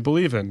strongly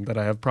believe in, that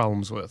I have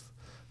problems with.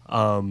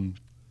 I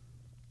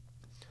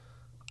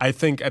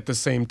think at the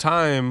same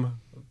time,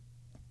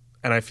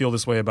 and I feel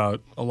this way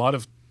about a lot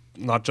of,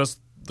 not just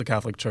the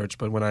Catholic Church,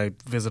 but when I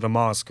visit a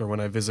mosque or when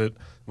I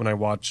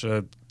watch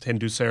a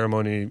Hindu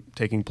ceremony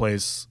taking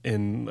place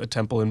in a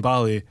temple in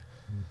Bali,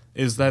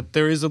 is that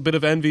there is a bit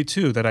of envy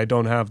too, that I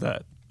don't have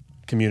that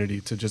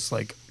community to just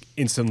like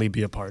instantly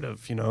be a part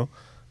of,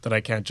 that I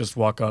can't just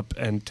walk up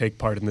and take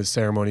part in this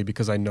ceremony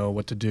because I know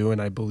what to do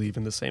and I believe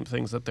in the same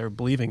things that they're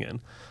believing in.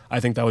 I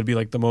think that would be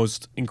like the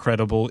most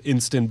incredible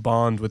instant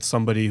bond with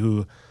somebody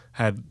who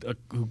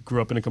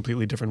grew up in a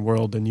completely different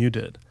world than you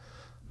did.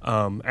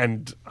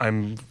 And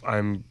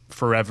I'm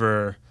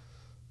forever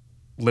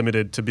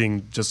limited to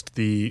being just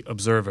the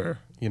observer,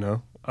 you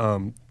know?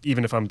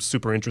 Even if I'm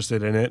super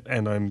interested in it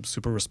and I'm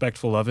super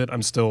respectful of it,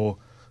 I'm still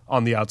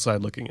on the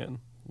outside looking in,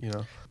 you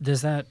know?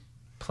 Does that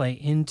play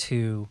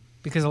into,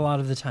 because a lot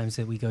of the times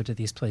that we go to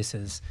these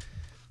places,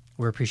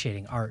 we're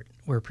appreciating art,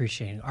 we're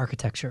appreciating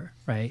architecture,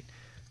 right?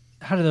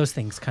 How do those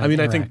things kind of I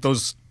interact? think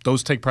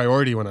those take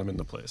priority when I'm in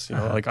the place, you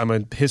know? Like I'm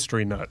a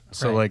history nut.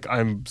 So Right. like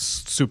I'm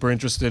super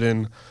interested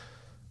in,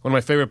 one of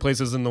my favorite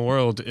places in the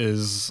world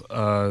is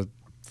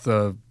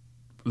the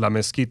La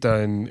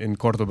Mezquita in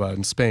Cordoba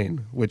in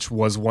Spain, which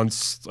was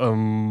once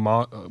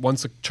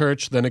a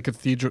church, then a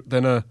cathedral,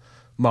 then a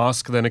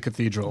mosque, then a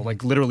cathedral,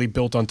 like literally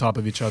built on top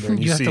of each other.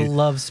 And you have to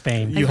love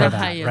Spain you for have-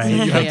 that, you- right?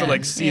 you have Yeah. to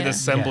like see Yeah. the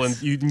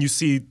semblance. Yes. You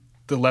see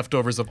the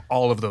leftovers of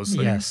all of those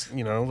things. Yes.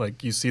 You know,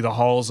 like you see the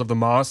halls of the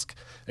mosque,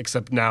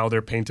 except now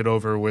they're painted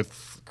over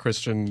with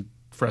Christian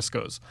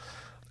frescoes.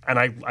 And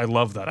I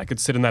love that. I could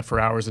sit in that for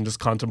hours and just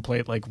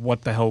contemplate like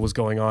what the hell was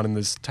going on in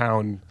this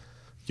town,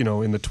 you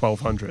know, in the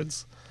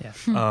 1200s. Yeah.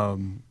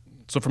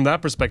 So from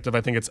that perspective,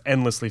 I think it's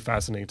endlessly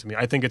fascinating to me.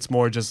 I think it's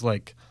more just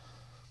like,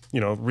 you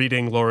know,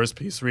 reading Laura's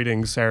piece,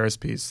 reading Sarah's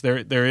piece.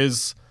 There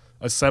is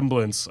a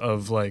semblance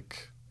of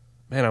like,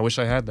 man, I wish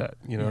I had that,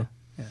 you know?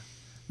 Yeah.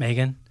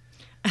 Megan?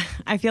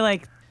 I feel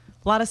like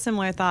a lot of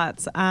similar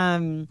thoughts.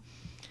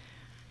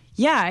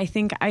 Yeah, I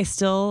think I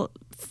still,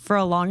 for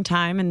a long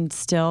time, and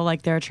still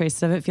like there are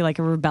traces of it, feel like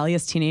a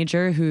rebellious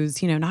teenager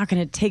who's, you know, not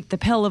going to take the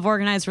pill of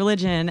organized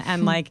religion.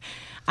 And like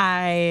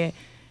I,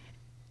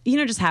 you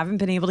know, just haven't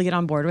been able to get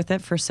on board with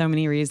it for so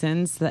many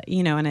reasons that,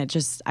 you know, and it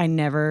just, I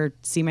never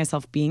see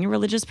myself being a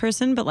religious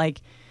person. But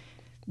like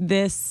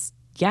this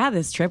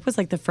trip was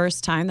like the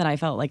first time that I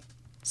felt like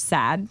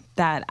sad,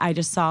 that I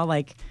just saw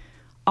like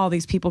all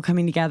these people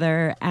coming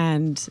together.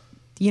 And,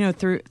 you know,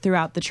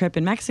 throughout the trip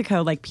in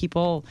Mexico, like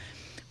people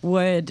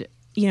would,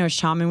 you know, a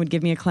shaman would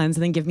give me a cleanse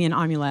and then give me an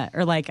amulet,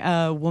 or like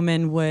a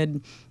woman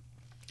would,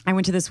 I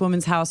went to this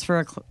woman's house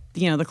for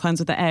the cleanse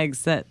with the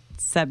eggs that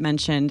Seb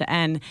mentioned,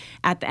 and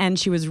at the end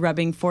she was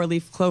rubbing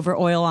 4-leaf clover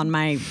oil on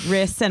my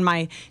wrists and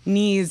my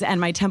knees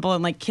and my temple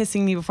and like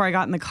kissing me before I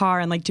got in the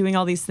car and like doing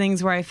all these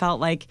things where I felt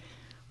like,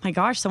 my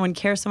gosh, someone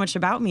cares so much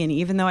about me. And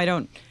even though I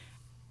don't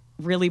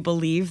really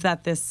believe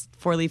that this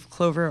 4-leaf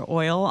clover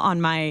oil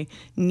on my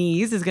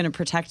knees is going to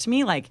protect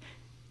me, like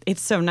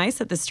it's so nice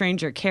that the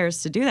stranger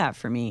cares to do that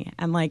for me.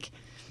 And like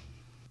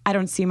I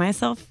don't see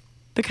myself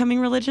becoming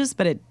religious,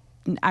 but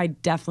I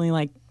definitely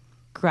like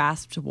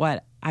grasped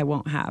what I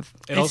won't have.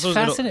 It also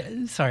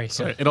fascinating. Sorry.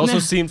 It also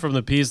seemed from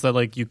the piece that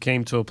like you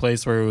came to a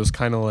place where it was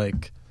kind of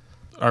like,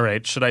 all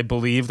right, should I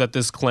believe that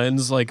this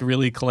cleanse like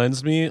really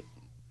cleansed me?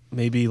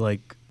 Maybe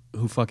like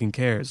who fucking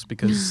cares?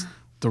 Because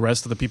the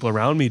rest of the people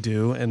around me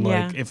do, and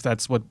like if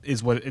that's what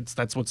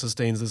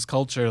sustains this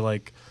culture,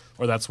 like,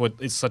 or that's what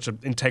is such an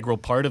integral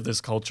part of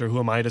this culture, who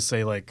am I to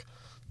say like,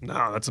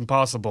 no, that's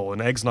impossible.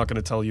 An egg's not going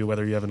to tell you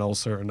whether you have an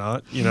ulcer or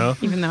not, you know?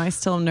 Even though I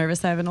still am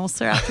nervous I have an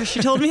ulcer after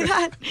she told me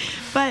that.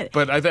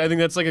 But I think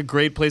that's like a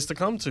great place to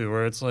come to,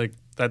 where it's like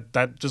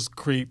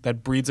that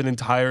breeds an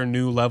entire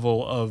new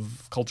level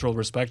of cultural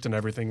respect and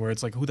everything, where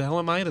it's like, who the hell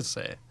am I to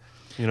say,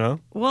 you know?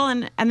 well,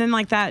 and then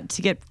like that,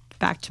 to get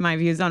back to my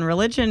views on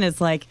religion,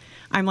 is like,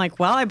 I'm like,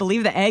 well, I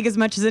believe the egg as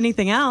much as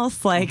anything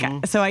else. Like,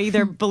 so I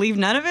either believe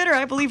none of it or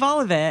I believe all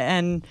of it,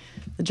 and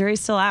the jury's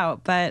still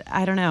out. But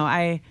I don't know.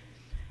 I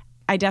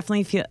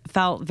definitely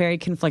felt very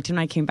conflicted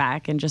when I came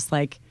back, and just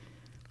like,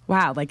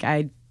 wow, like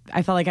I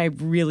felt like I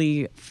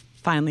really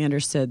finally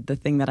understood the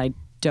thing that I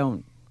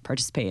don't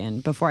participate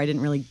in. Before, I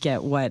didn't really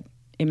get what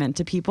it meant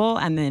to people,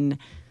 and then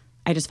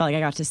I just felt like I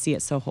got to see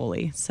it so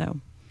wholly. So,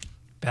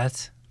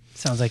 Beth,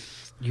 sounds like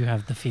you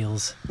have the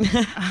feels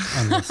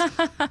on this.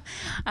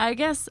 I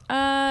guess,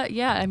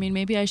 yeah, I mean,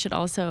 maybe I should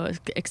also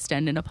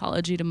extend an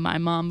apology to my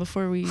mom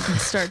before we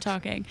start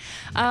talking.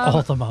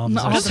 All the moms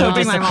all are the so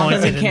moms. My mom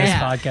doesn't disappointed in this care.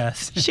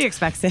 podcast. she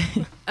expects it.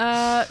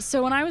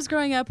 So when I was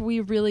growing up, we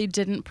really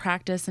didn't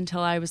practice until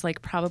I was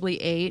like probably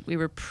 8. We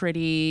were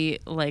pretty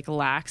like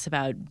lax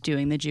about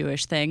doing the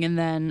Jewish thing. And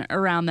then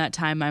around that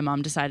time, my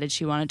mom decided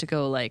she wanted to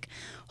go like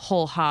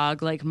whole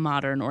hog, like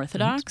modern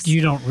Orthodox.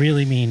 You don't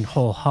really mean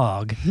whole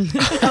hog.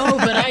 Oh,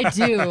 but I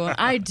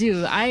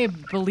do. I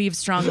believe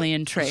strongly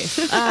in Trace.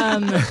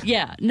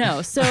 Yeah,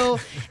 no. So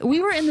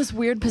we were in this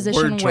weird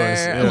position Word choice,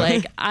 where yeah.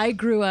 like I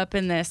grew up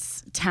in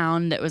this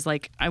town that was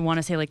like, I want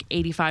to say like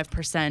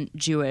 85%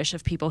 Jewish,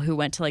 of people who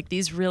went to like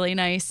these really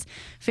nice,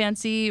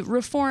 fancy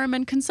Reform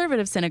and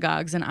conservative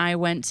synagogues. And I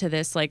went to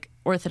this like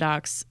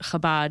Orthodox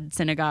Chabad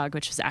synagogue,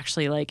 which was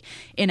actually like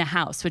in a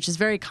house, which is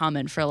very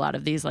common for a lot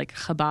of these like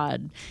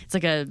Chabad. It's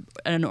like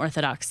an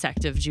Orthodox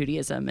sect of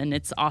Judaism, and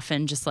it's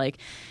often just like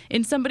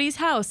in somebody's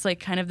house, like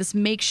kind of this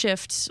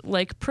makeshift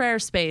like prayer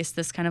space,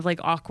 this kind of like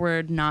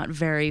awkward, not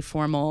very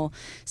formal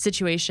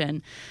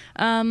situation.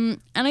 And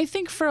I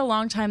think for a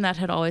long time that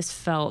had always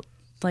felt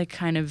like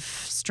kind of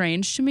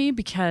strange to me,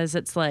 because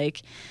it's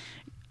like,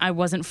 I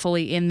wasn't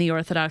fully in the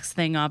Orthodox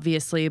thing,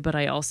 obviously, but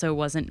I also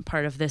wasn't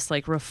part of this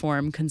like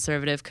Reform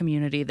conservative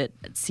community that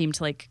seemed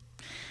to like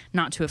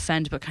not to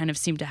offend, but kind of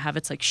seemed to have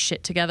its like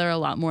shit together a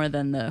lot more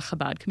than the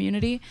Chabad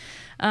community.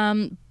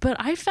 But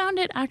I found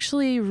it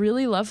actually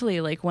really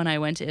lovely, like when I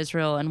went to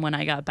Israel and when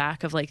I got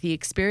back, of like the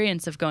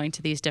experience of going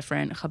to these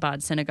different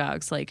Chabad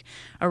synagogues like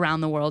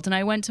around the world. And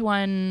I went to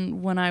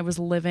one when I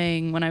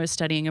was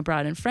studying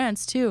abroad in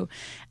France too.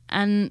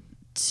 And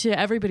to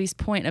everybody's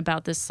point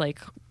about this,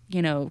 like,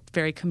 you know,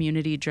 very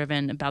community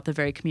driven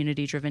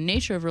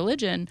nature of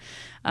religion,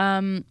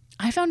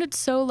 I found it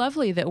so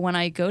lovely that when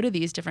I go to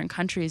these different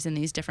countries and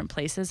these different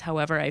places,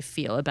 however I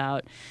feel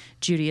about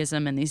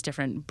Judaism and these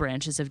different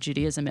branches of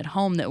Judaism at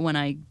home, that when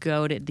I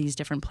go to these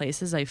different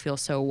places, I feel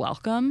so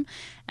welcome.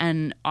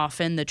 And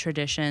often the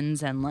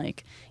traditions and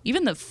like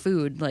even the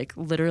food like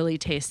literally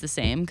taste the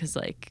same, because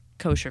like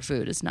kosher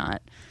food is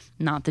not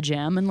the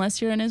jam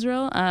unless you're in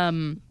Israel.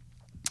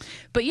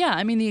 But yeah,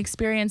 I mean, the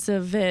experience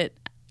of it,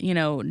 you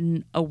know,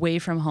 away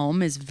from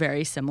home is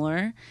very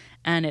similar,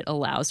 and it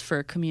allows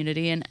for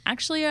community. And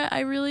actually,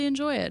 I really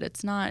enjoy it.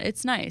 It's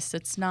nice.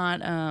 It's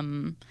not,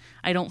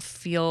 I don't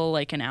feel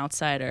like an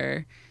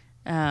outsider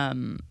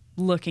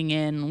looking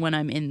in when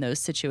I'm in those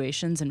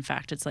situations. In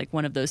fact, it's like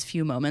one of those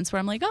few moments where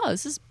I'm like, oh,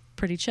 this is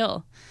pretty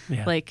chill.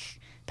 Yeah. Like,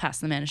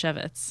 past the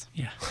Manischewitz.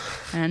 Yeah.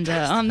 And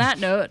on that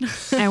note.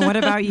 And what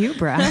about you,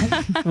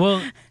 Brad?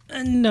 Well,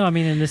 no, I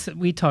mean, in this,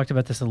 we talked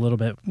about this a little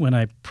bit when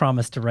I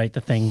promised to write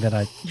the thing that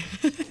I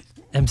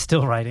am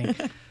still writing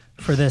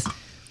for this.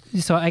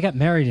 So I got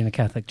married in a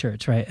Catholic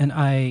church, right? And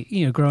I,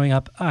 you know, growing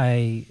up,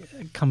 I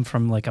come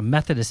from like a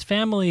Methodist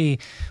family,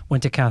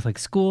 went to Catholic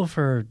school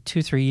for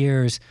 2-3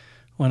 years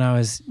when I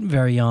was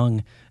very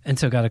young. And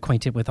so got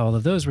acquainted with all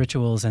of those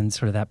rituals and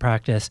sort of that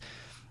practice.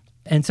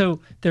 And so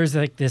there's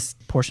like this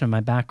portion of my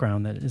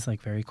background that is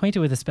like very acquainted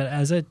with this, but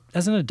as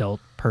an adult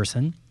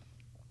person,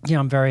 you know,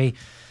 I'm very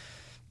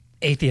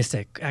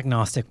atheistic,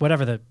 agnostic,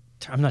 whatever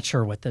I'm not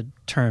sure what the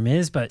term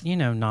is, but you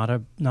know, not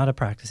a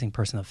practicing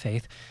person of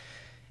faith.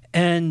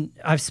 And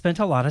I've spent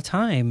a lot of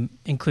time,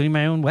 including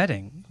my own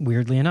wedding,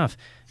 weirdly enough,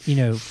 you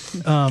know,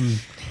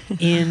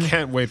 in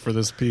Can't wait for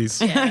this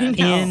piece.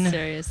 in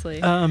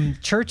Seriously.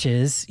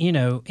 churches, you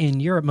know, in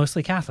Europe,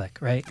 mostly Catholic,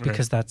 right?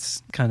 Because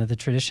that's kind of the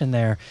tradition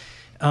there.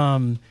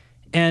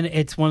 And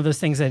it's one of those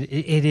things that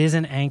it is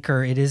an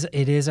anchor. It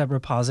is a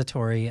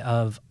repository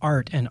of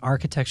art and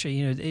architecture.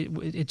 You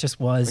know, it just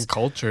was And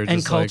culture. and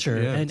just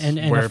culture like,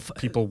 and where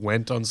people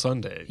went on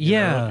Sunday. you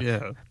Yeah. know?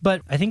 Yeah.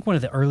 But I think one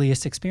of the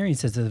earliest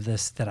experiences of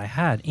this that I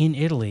had in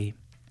Italy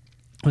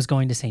was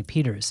going to St.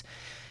 Peter's,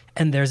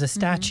 and there's a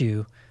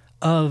statue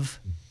of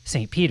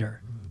St.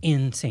 Peter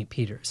in St.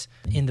 Peter's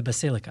in the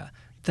Basilica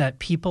that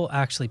people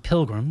actually,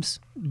 pilgrims,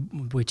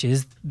 which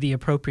is the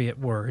appropriate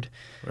word,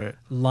 Right.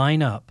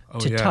 line up Oh,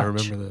 to yeah, touch. I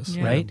remember this.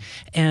 Yeah. Right?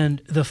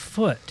 And the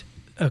foot,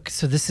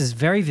 so this is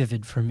very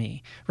vivid for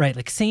me, right?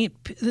 Like St.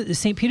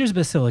 Peter's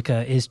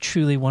Basilica is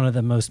truly one of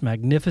the most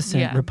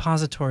magnificent Yeah.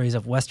 repositories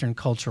of Western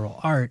cultural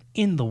art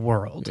in the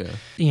world. Yeah.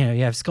 You know,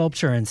 you have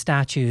sculpture and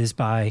statues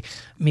by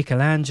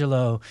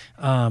Michelangelo,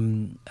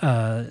 Bernini.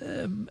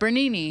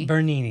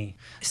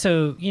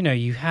 So, you know,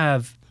 you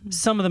have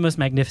some of the most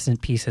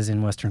magnificent pieces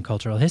in Western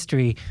cultural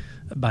history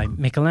by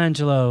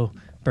Michelangelo,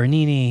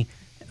 Bernini,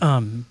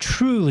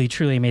 truly,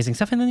 truly amazing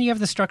stuff. And then you have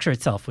the structure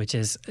itself, which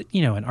is,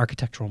 you know, an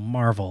architectural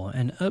marvel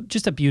and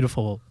just a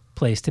beautiful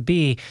place to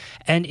be.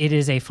 And it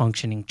is a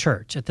functioning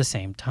church at the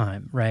same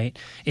time, right?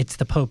 It's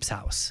the Pope's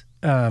house.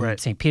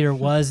 Right. St. Peter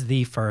was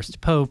the first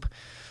Pope,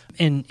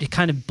 and it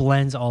kind of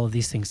blends all of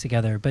these things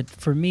together. But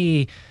for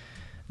me,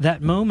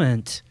 that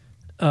moment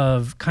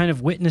of kind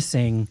of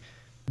witnessing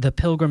the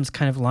pilgrims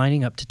kind of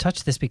lining up to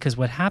touch this, because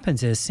what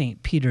happens is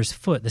St. Peter's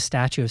foot, the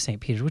statue of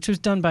St. Peter, which was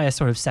done by a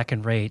sort of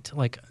second-rate,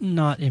 like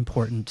not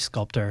important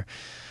sculptor.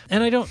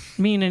 And I don't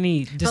mean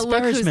any disparagement.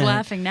 But look who's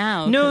laughing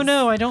now.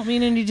 No, I don't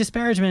mean any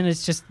disparagement.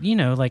 It's just, you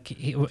know, like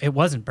it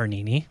wasn't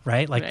Bernini,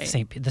 right? Like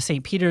Right. the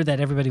St. Peter that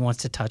everybody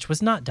wants to touch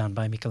was not done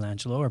by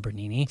Michelangelo or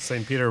Bernini.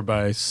 St. Peter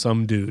by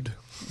some dude.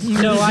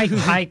 No,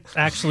 I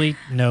actually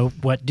know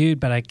what dude,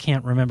 but I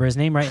can't remember his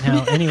name right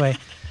now. Anyway.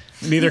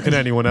 Neither can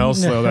anyone else,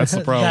 though. That's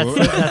the problem.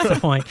 That's the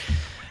point.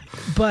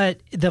 But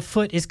the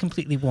foot is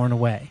completely worn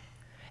away.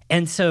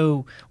 And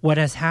so what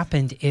has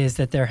happened is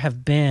that there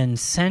have been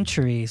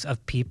centuries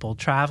of people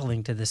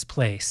traveling to this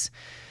place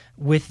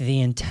with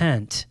the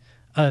intent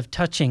of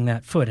touching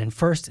that foot. And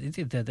first,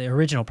 the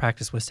original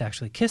practice was to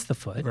actually kiss the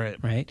foot,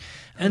 right?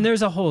 And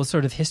there's a whole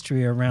sort of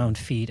history around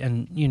feet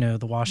and, you know,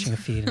 the washing of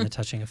feet and the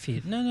touching of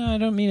feet. No, I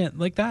don't mean it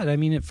like that. I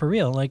mean it for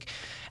real. Like,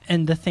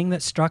 and the thing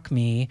that struck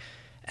me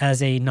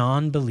as a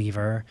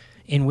non-believer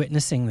in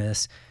witnessing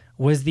this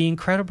was the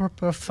incredible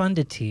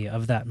profundity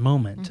of that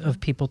moment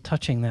of people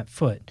touching that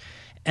foot.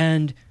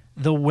 And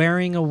the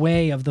wearing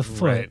away of the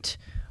foot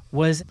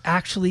was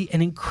actually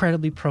an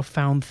incredibly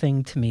profound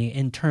thing to me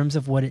in terms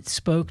of what it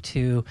spoke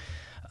to,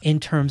 in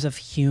terms of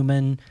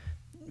human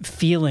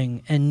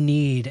feeling and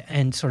need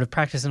and sort of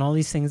practice and all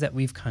these things that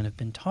we've kind of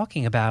been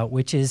talking about,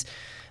 which is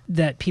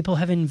that people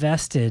have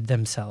invested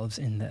themselves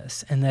in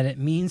this and that it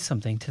means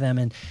something to them.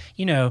 And,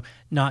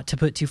 not to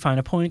put too fine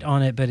a point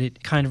on it, but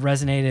it kind of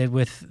resonated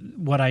with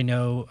what I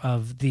know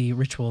of the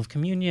ritual of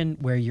communion,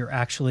 where you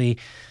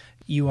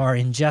are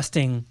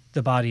ingesting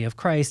the body of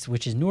Christ,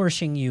 which is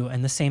nourishing you.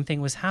 And the same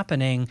thing was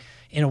happening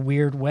in a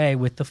weird way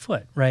with the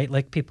foot, right?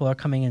 Like people are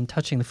coming and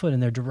touching the foot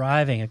and they're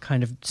deriving a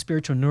kind of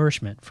spiritual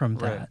nourishment from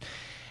that. Right.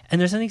 And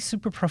there's something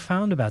super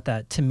profound about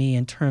that to me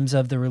in terms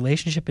of the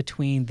relationship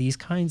between these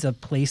kinds of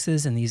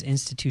places and these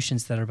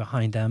institutions that are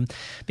behind them.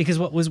 Because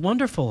what was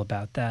wonderful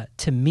about that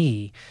to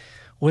me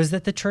was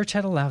that the church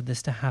had allowed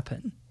this to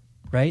happen,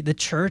 right? The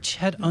church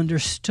had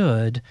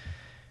understood,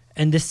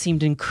 and this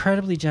seemed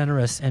incredibly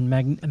generous and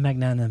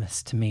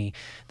magnanimous to me,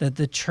 that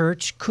the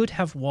church could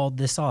have walled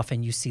this off.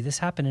 And you see this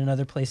happen in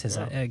other places.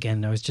 Wow.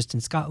 Again, I was just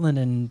in Scotland,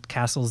 and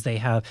castles, they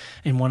have,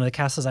 in one of the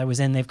castles I was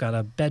in, they've got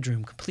a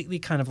bedroom completely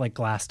kind of like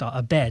glassed off,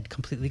 a bed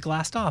completely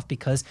glassed off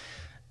because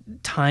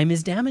time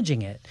is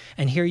damaging it.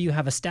 And here you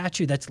have a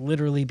statue that's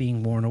literally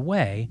being worn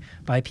away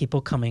by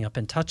people coming up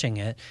and touching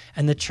it.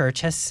 And the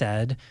church has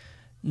said,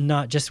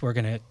 not just we're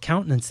going to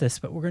countenance this,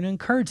 but we're going to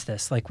encourage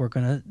this. Like we're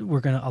going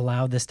to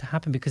allow this to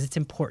happen because it's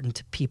important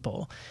to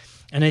people.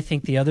 And I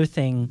think the other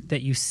thing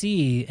that you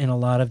see in a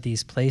lot of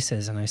these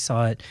places, and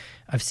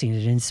I've seen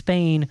it in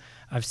Spain,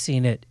 I've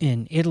seen it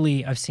in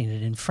Italy, I've seen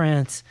it in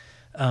France,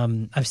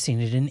 I've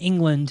seen it in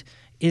England,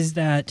 is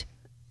that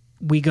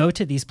we go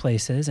to these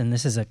places, and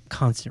this is a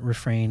constant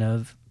refrain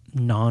of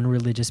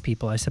non-religious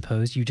people, I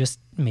suppose. You just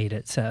made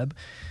it, Seb,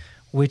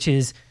 which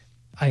is,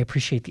 I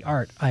appreciate the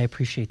art, I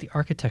appreciate the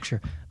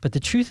architecture, but the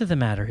truth of the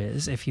matter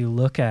is, if you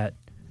look at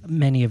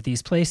many of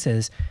these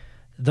places,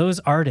 those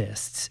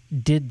artists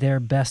did their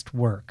best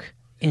work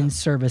in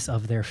service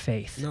of their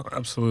faith. No,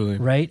 absolutely.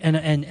 Right?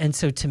 And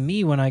so to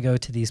me, when I go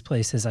to these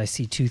places, I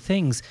see two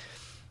things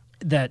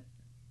that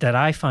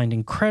I find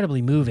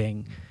incredibly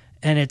moving,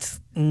 and it's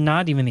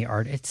not even the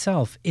art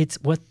itself, it's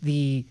what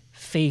the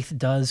faith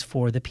does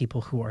for the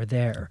people who are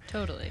there.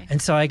 Totally.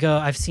 And so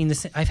I've seen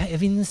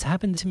this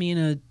happen to me in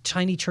a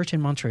Chinese church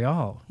in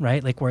Montreal,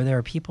 right? Like where there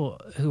are people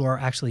who are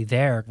actually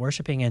there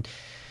worshiping. And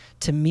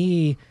to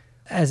me,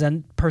 as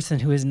a person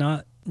who is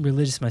not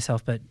religious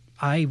myself, but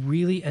I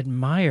really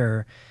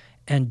admire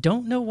and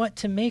don't know what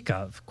to make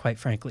of, quite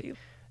frankly,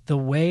 the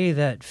way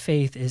that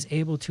faith is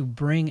able to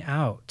bring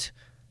out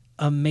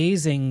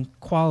amazing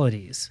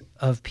qualities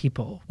of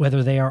people,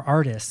 whether they are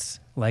artists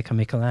like a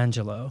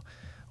Michelangelo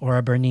or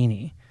a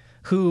Bernini,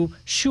 who,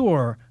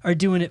 sure, are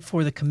doing it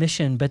for the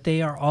commission, but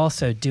they are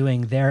also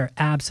doing their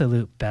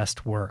absolute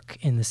best work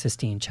in the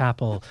Sistine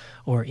Chapel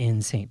or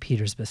in St.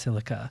 Peter's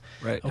Basilica.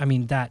 Right. I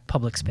mean, that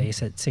public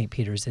space at St.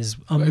 Peter's is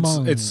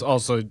among... It's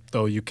also,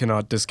 though, you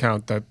cannot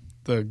discount that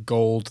the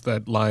gold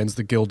that lines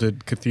the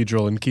gilded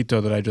cathedral in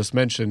Quito that I just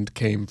mentioned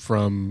came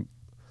from...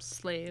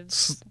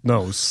 Slaves.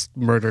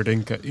 Murdered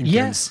Incans.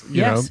 Yes,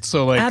 you know?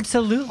 So like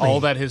absolutely. all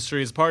that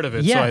history is part of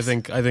it. Yes.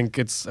 So I think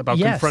it's about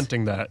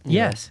confronting that.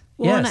 Yes.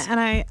 Well, yes. and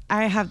I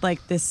have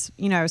like this,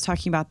 I was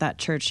talking about that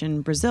church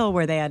in Brazil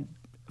where they had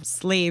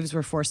slaves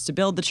were forced to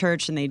build the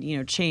church, and they,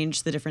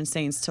 changed the different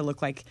saints to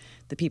look like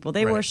the people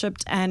they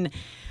worshipped. And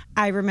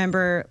I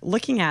remember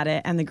looking at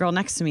it, and the girl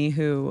next to me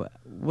who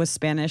was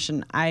Spanish,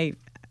 and I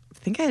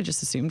think I had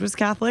just assumed was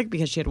Catholic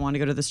because she had wanted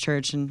to go to this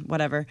church and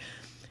whatever.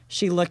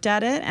 She looked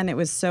at it, and it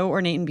was so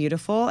ornate and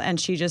beautiful, and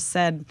she just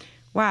said,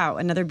 wow,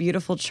 another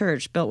beautiful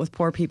church built with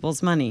poor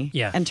people's money.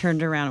 Yeah. And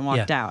turned around and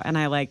walked out. And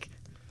I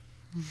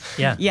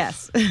yeah.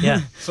 yes.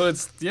 Yeah. So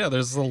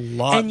there's a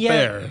lot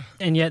there.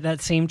 And yet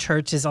that same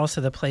church is also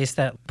the place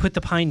that put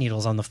the pine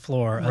needles on the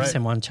floor of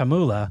Simon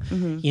Chamula,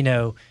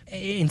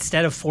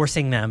 instead of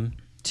forcing them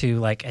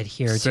to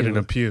adhere to. Sit in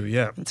a pew,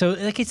 yeah. So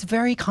it's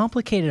very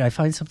complicated. I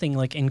find something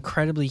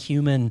incredibly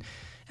human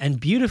and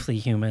beautifully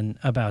human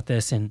about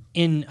this, and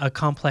in a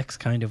complex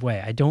kind of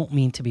way. I don't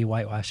mean to be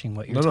whitewashing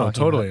what you're talking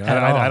totally. about.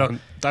 at all.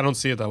 I don't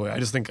see it that way. I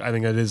think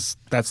it is.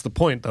 That's the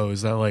point, though,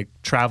 is that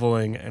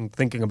traveling and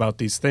thinking about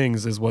these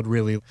things is what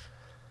really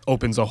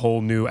opens a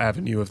whole new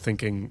avenue of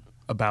thinking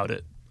about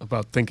it,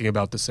 about thinking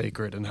about the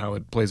sacred and how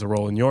it plays a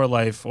role in your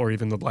life or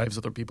even the lives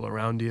of the people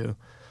around you.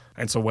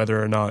 And so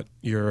whether or not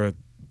you're a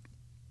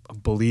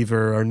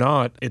believer or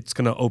not, it's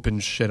going to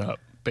open shit up.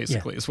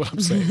 Basically, is what I'm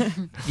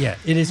saying. Yeah,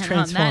 it is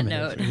transformative. On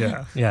that note.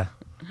 Yeah. Yeah.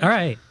 All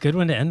right. Good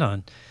one to end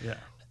on. Yeah.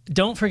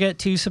 Don't forget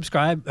to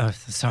subscribe.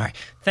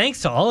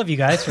 Thanks to all of you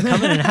guys for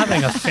coming and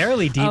having a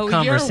fairly deep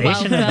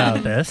conversation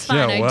about this. Fun.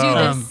 Yeah, wow. I do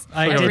this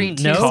I every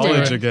didn't know Tuesday.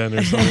 College again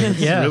or something.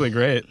 It's really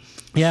great.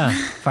 Yeah.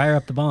 Fire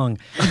up the bong.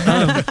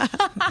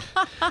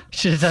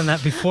 Should have done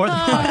that before the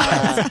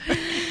podcast.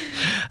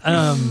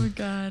 Oh my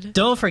God.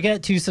 Don't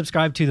forget to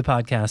subscribe to the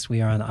podcast.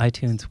 We are on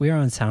iTunes. We are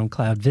on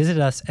SoundCloud. Visit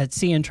us at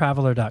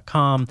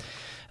cntraveler.com.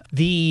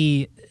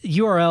 The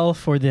URL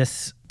for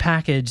this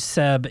package,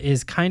 Seb,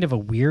 is kind of a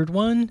weird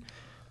one.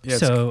 Yeah,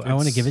 so I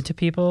want to give it to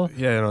people.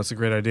 Yeah, it's a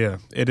great idea.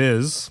 It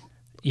is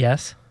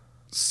Yes.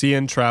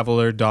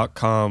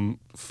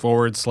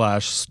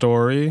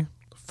 cntraveler.com/story/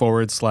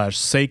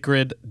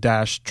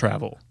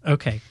 /sacred-travel.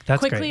 Okay, that's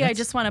Quickly, great. I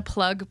just want to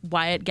plug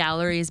Wyatt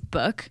Gallery's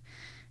book,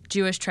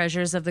 Jewish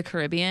Treasures of the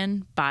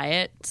Caribbean. Buy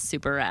it.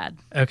 Super rad.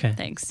 Okay.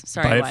 Thanks.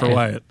 Sorry, Buy it for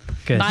Wyatt.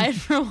 Good. Buy it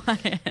for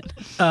Wyatt.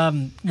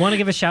 Want to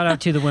give a shout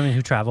out to the Women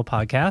Who Travel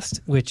podcast,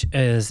 which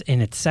is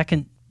in its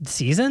second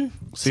season.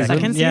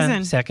 Second Yeah,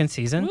 season. second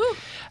season. Woo.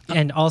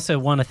 And also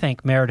want to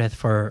thank Meredith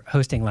for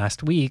hosting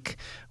last week,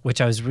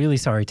 which I was really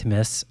sorry to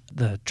miss,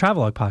 the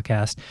Travelogue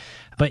podcast.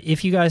 But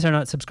if you guys are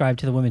not subscribed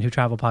to the Women Who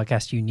Travel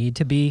podcast, you need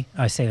to be.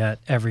 I say that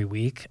every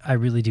week. I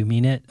really do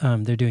mean it.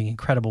 They're doing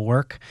incredible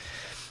work.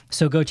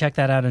 So go check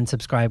that out and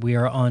subscribe. We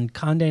are on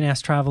Condé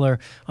Nast Traveler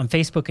on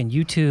Facebook and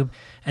YouTube,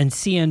 and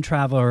CN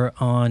Traveler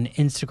on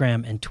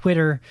Instagram and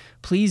Twitter.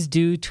 Please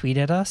do tweet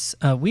at us.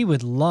 We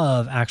would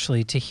love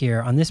actually to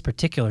hear on this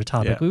particular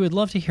topic. Yeah. We would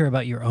love to hear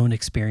about your own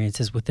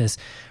experiences with this,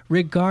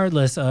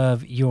 regardless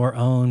of your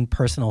own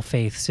personal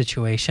faith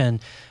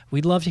situation.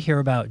 We'd love to hear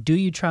about, do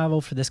you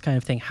travel for this kind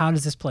of thing? How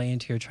does this play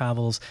into your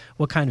travels?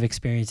 What kind of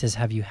experiences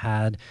have you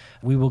had?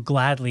 We will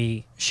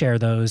gladly share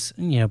those,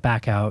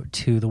 back out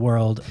to the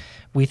world.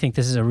 We think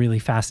this is a really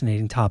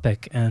fascinating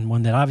topic, and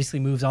one that obviously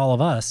moves all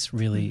of us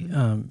really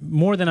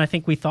more than I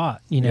think we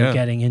thought,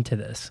 getting into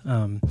this.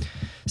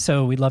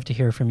 So we'd love to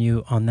hear from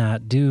you on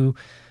that. Do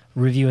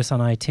review us on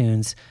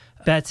iTunes.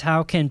 Bets,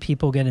 how can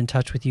people get in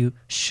touch with you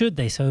should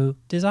they so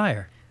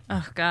desire?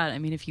 Oh, God. I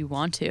mean, if you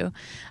want to.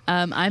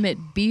 I'm at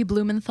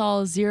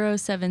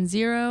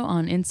bblumenthal070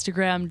 on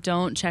Instagram.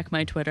 Don't check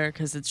my Twitter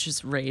because it's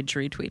just rage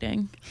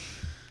retweeting.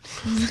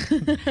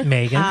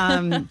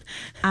 Megan?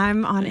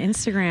 I'm on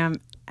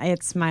Instagram.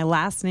 It's my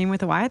last name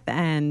with a Y at the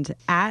end,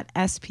 at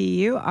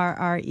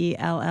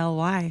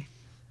SPURRELLY.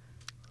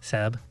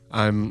 Seb?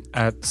 I'm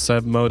at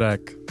Seb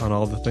Modak on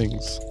all the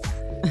things.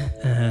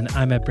 And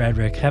I'm at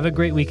Bradrick. Have a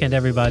great weekend,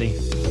 everybody.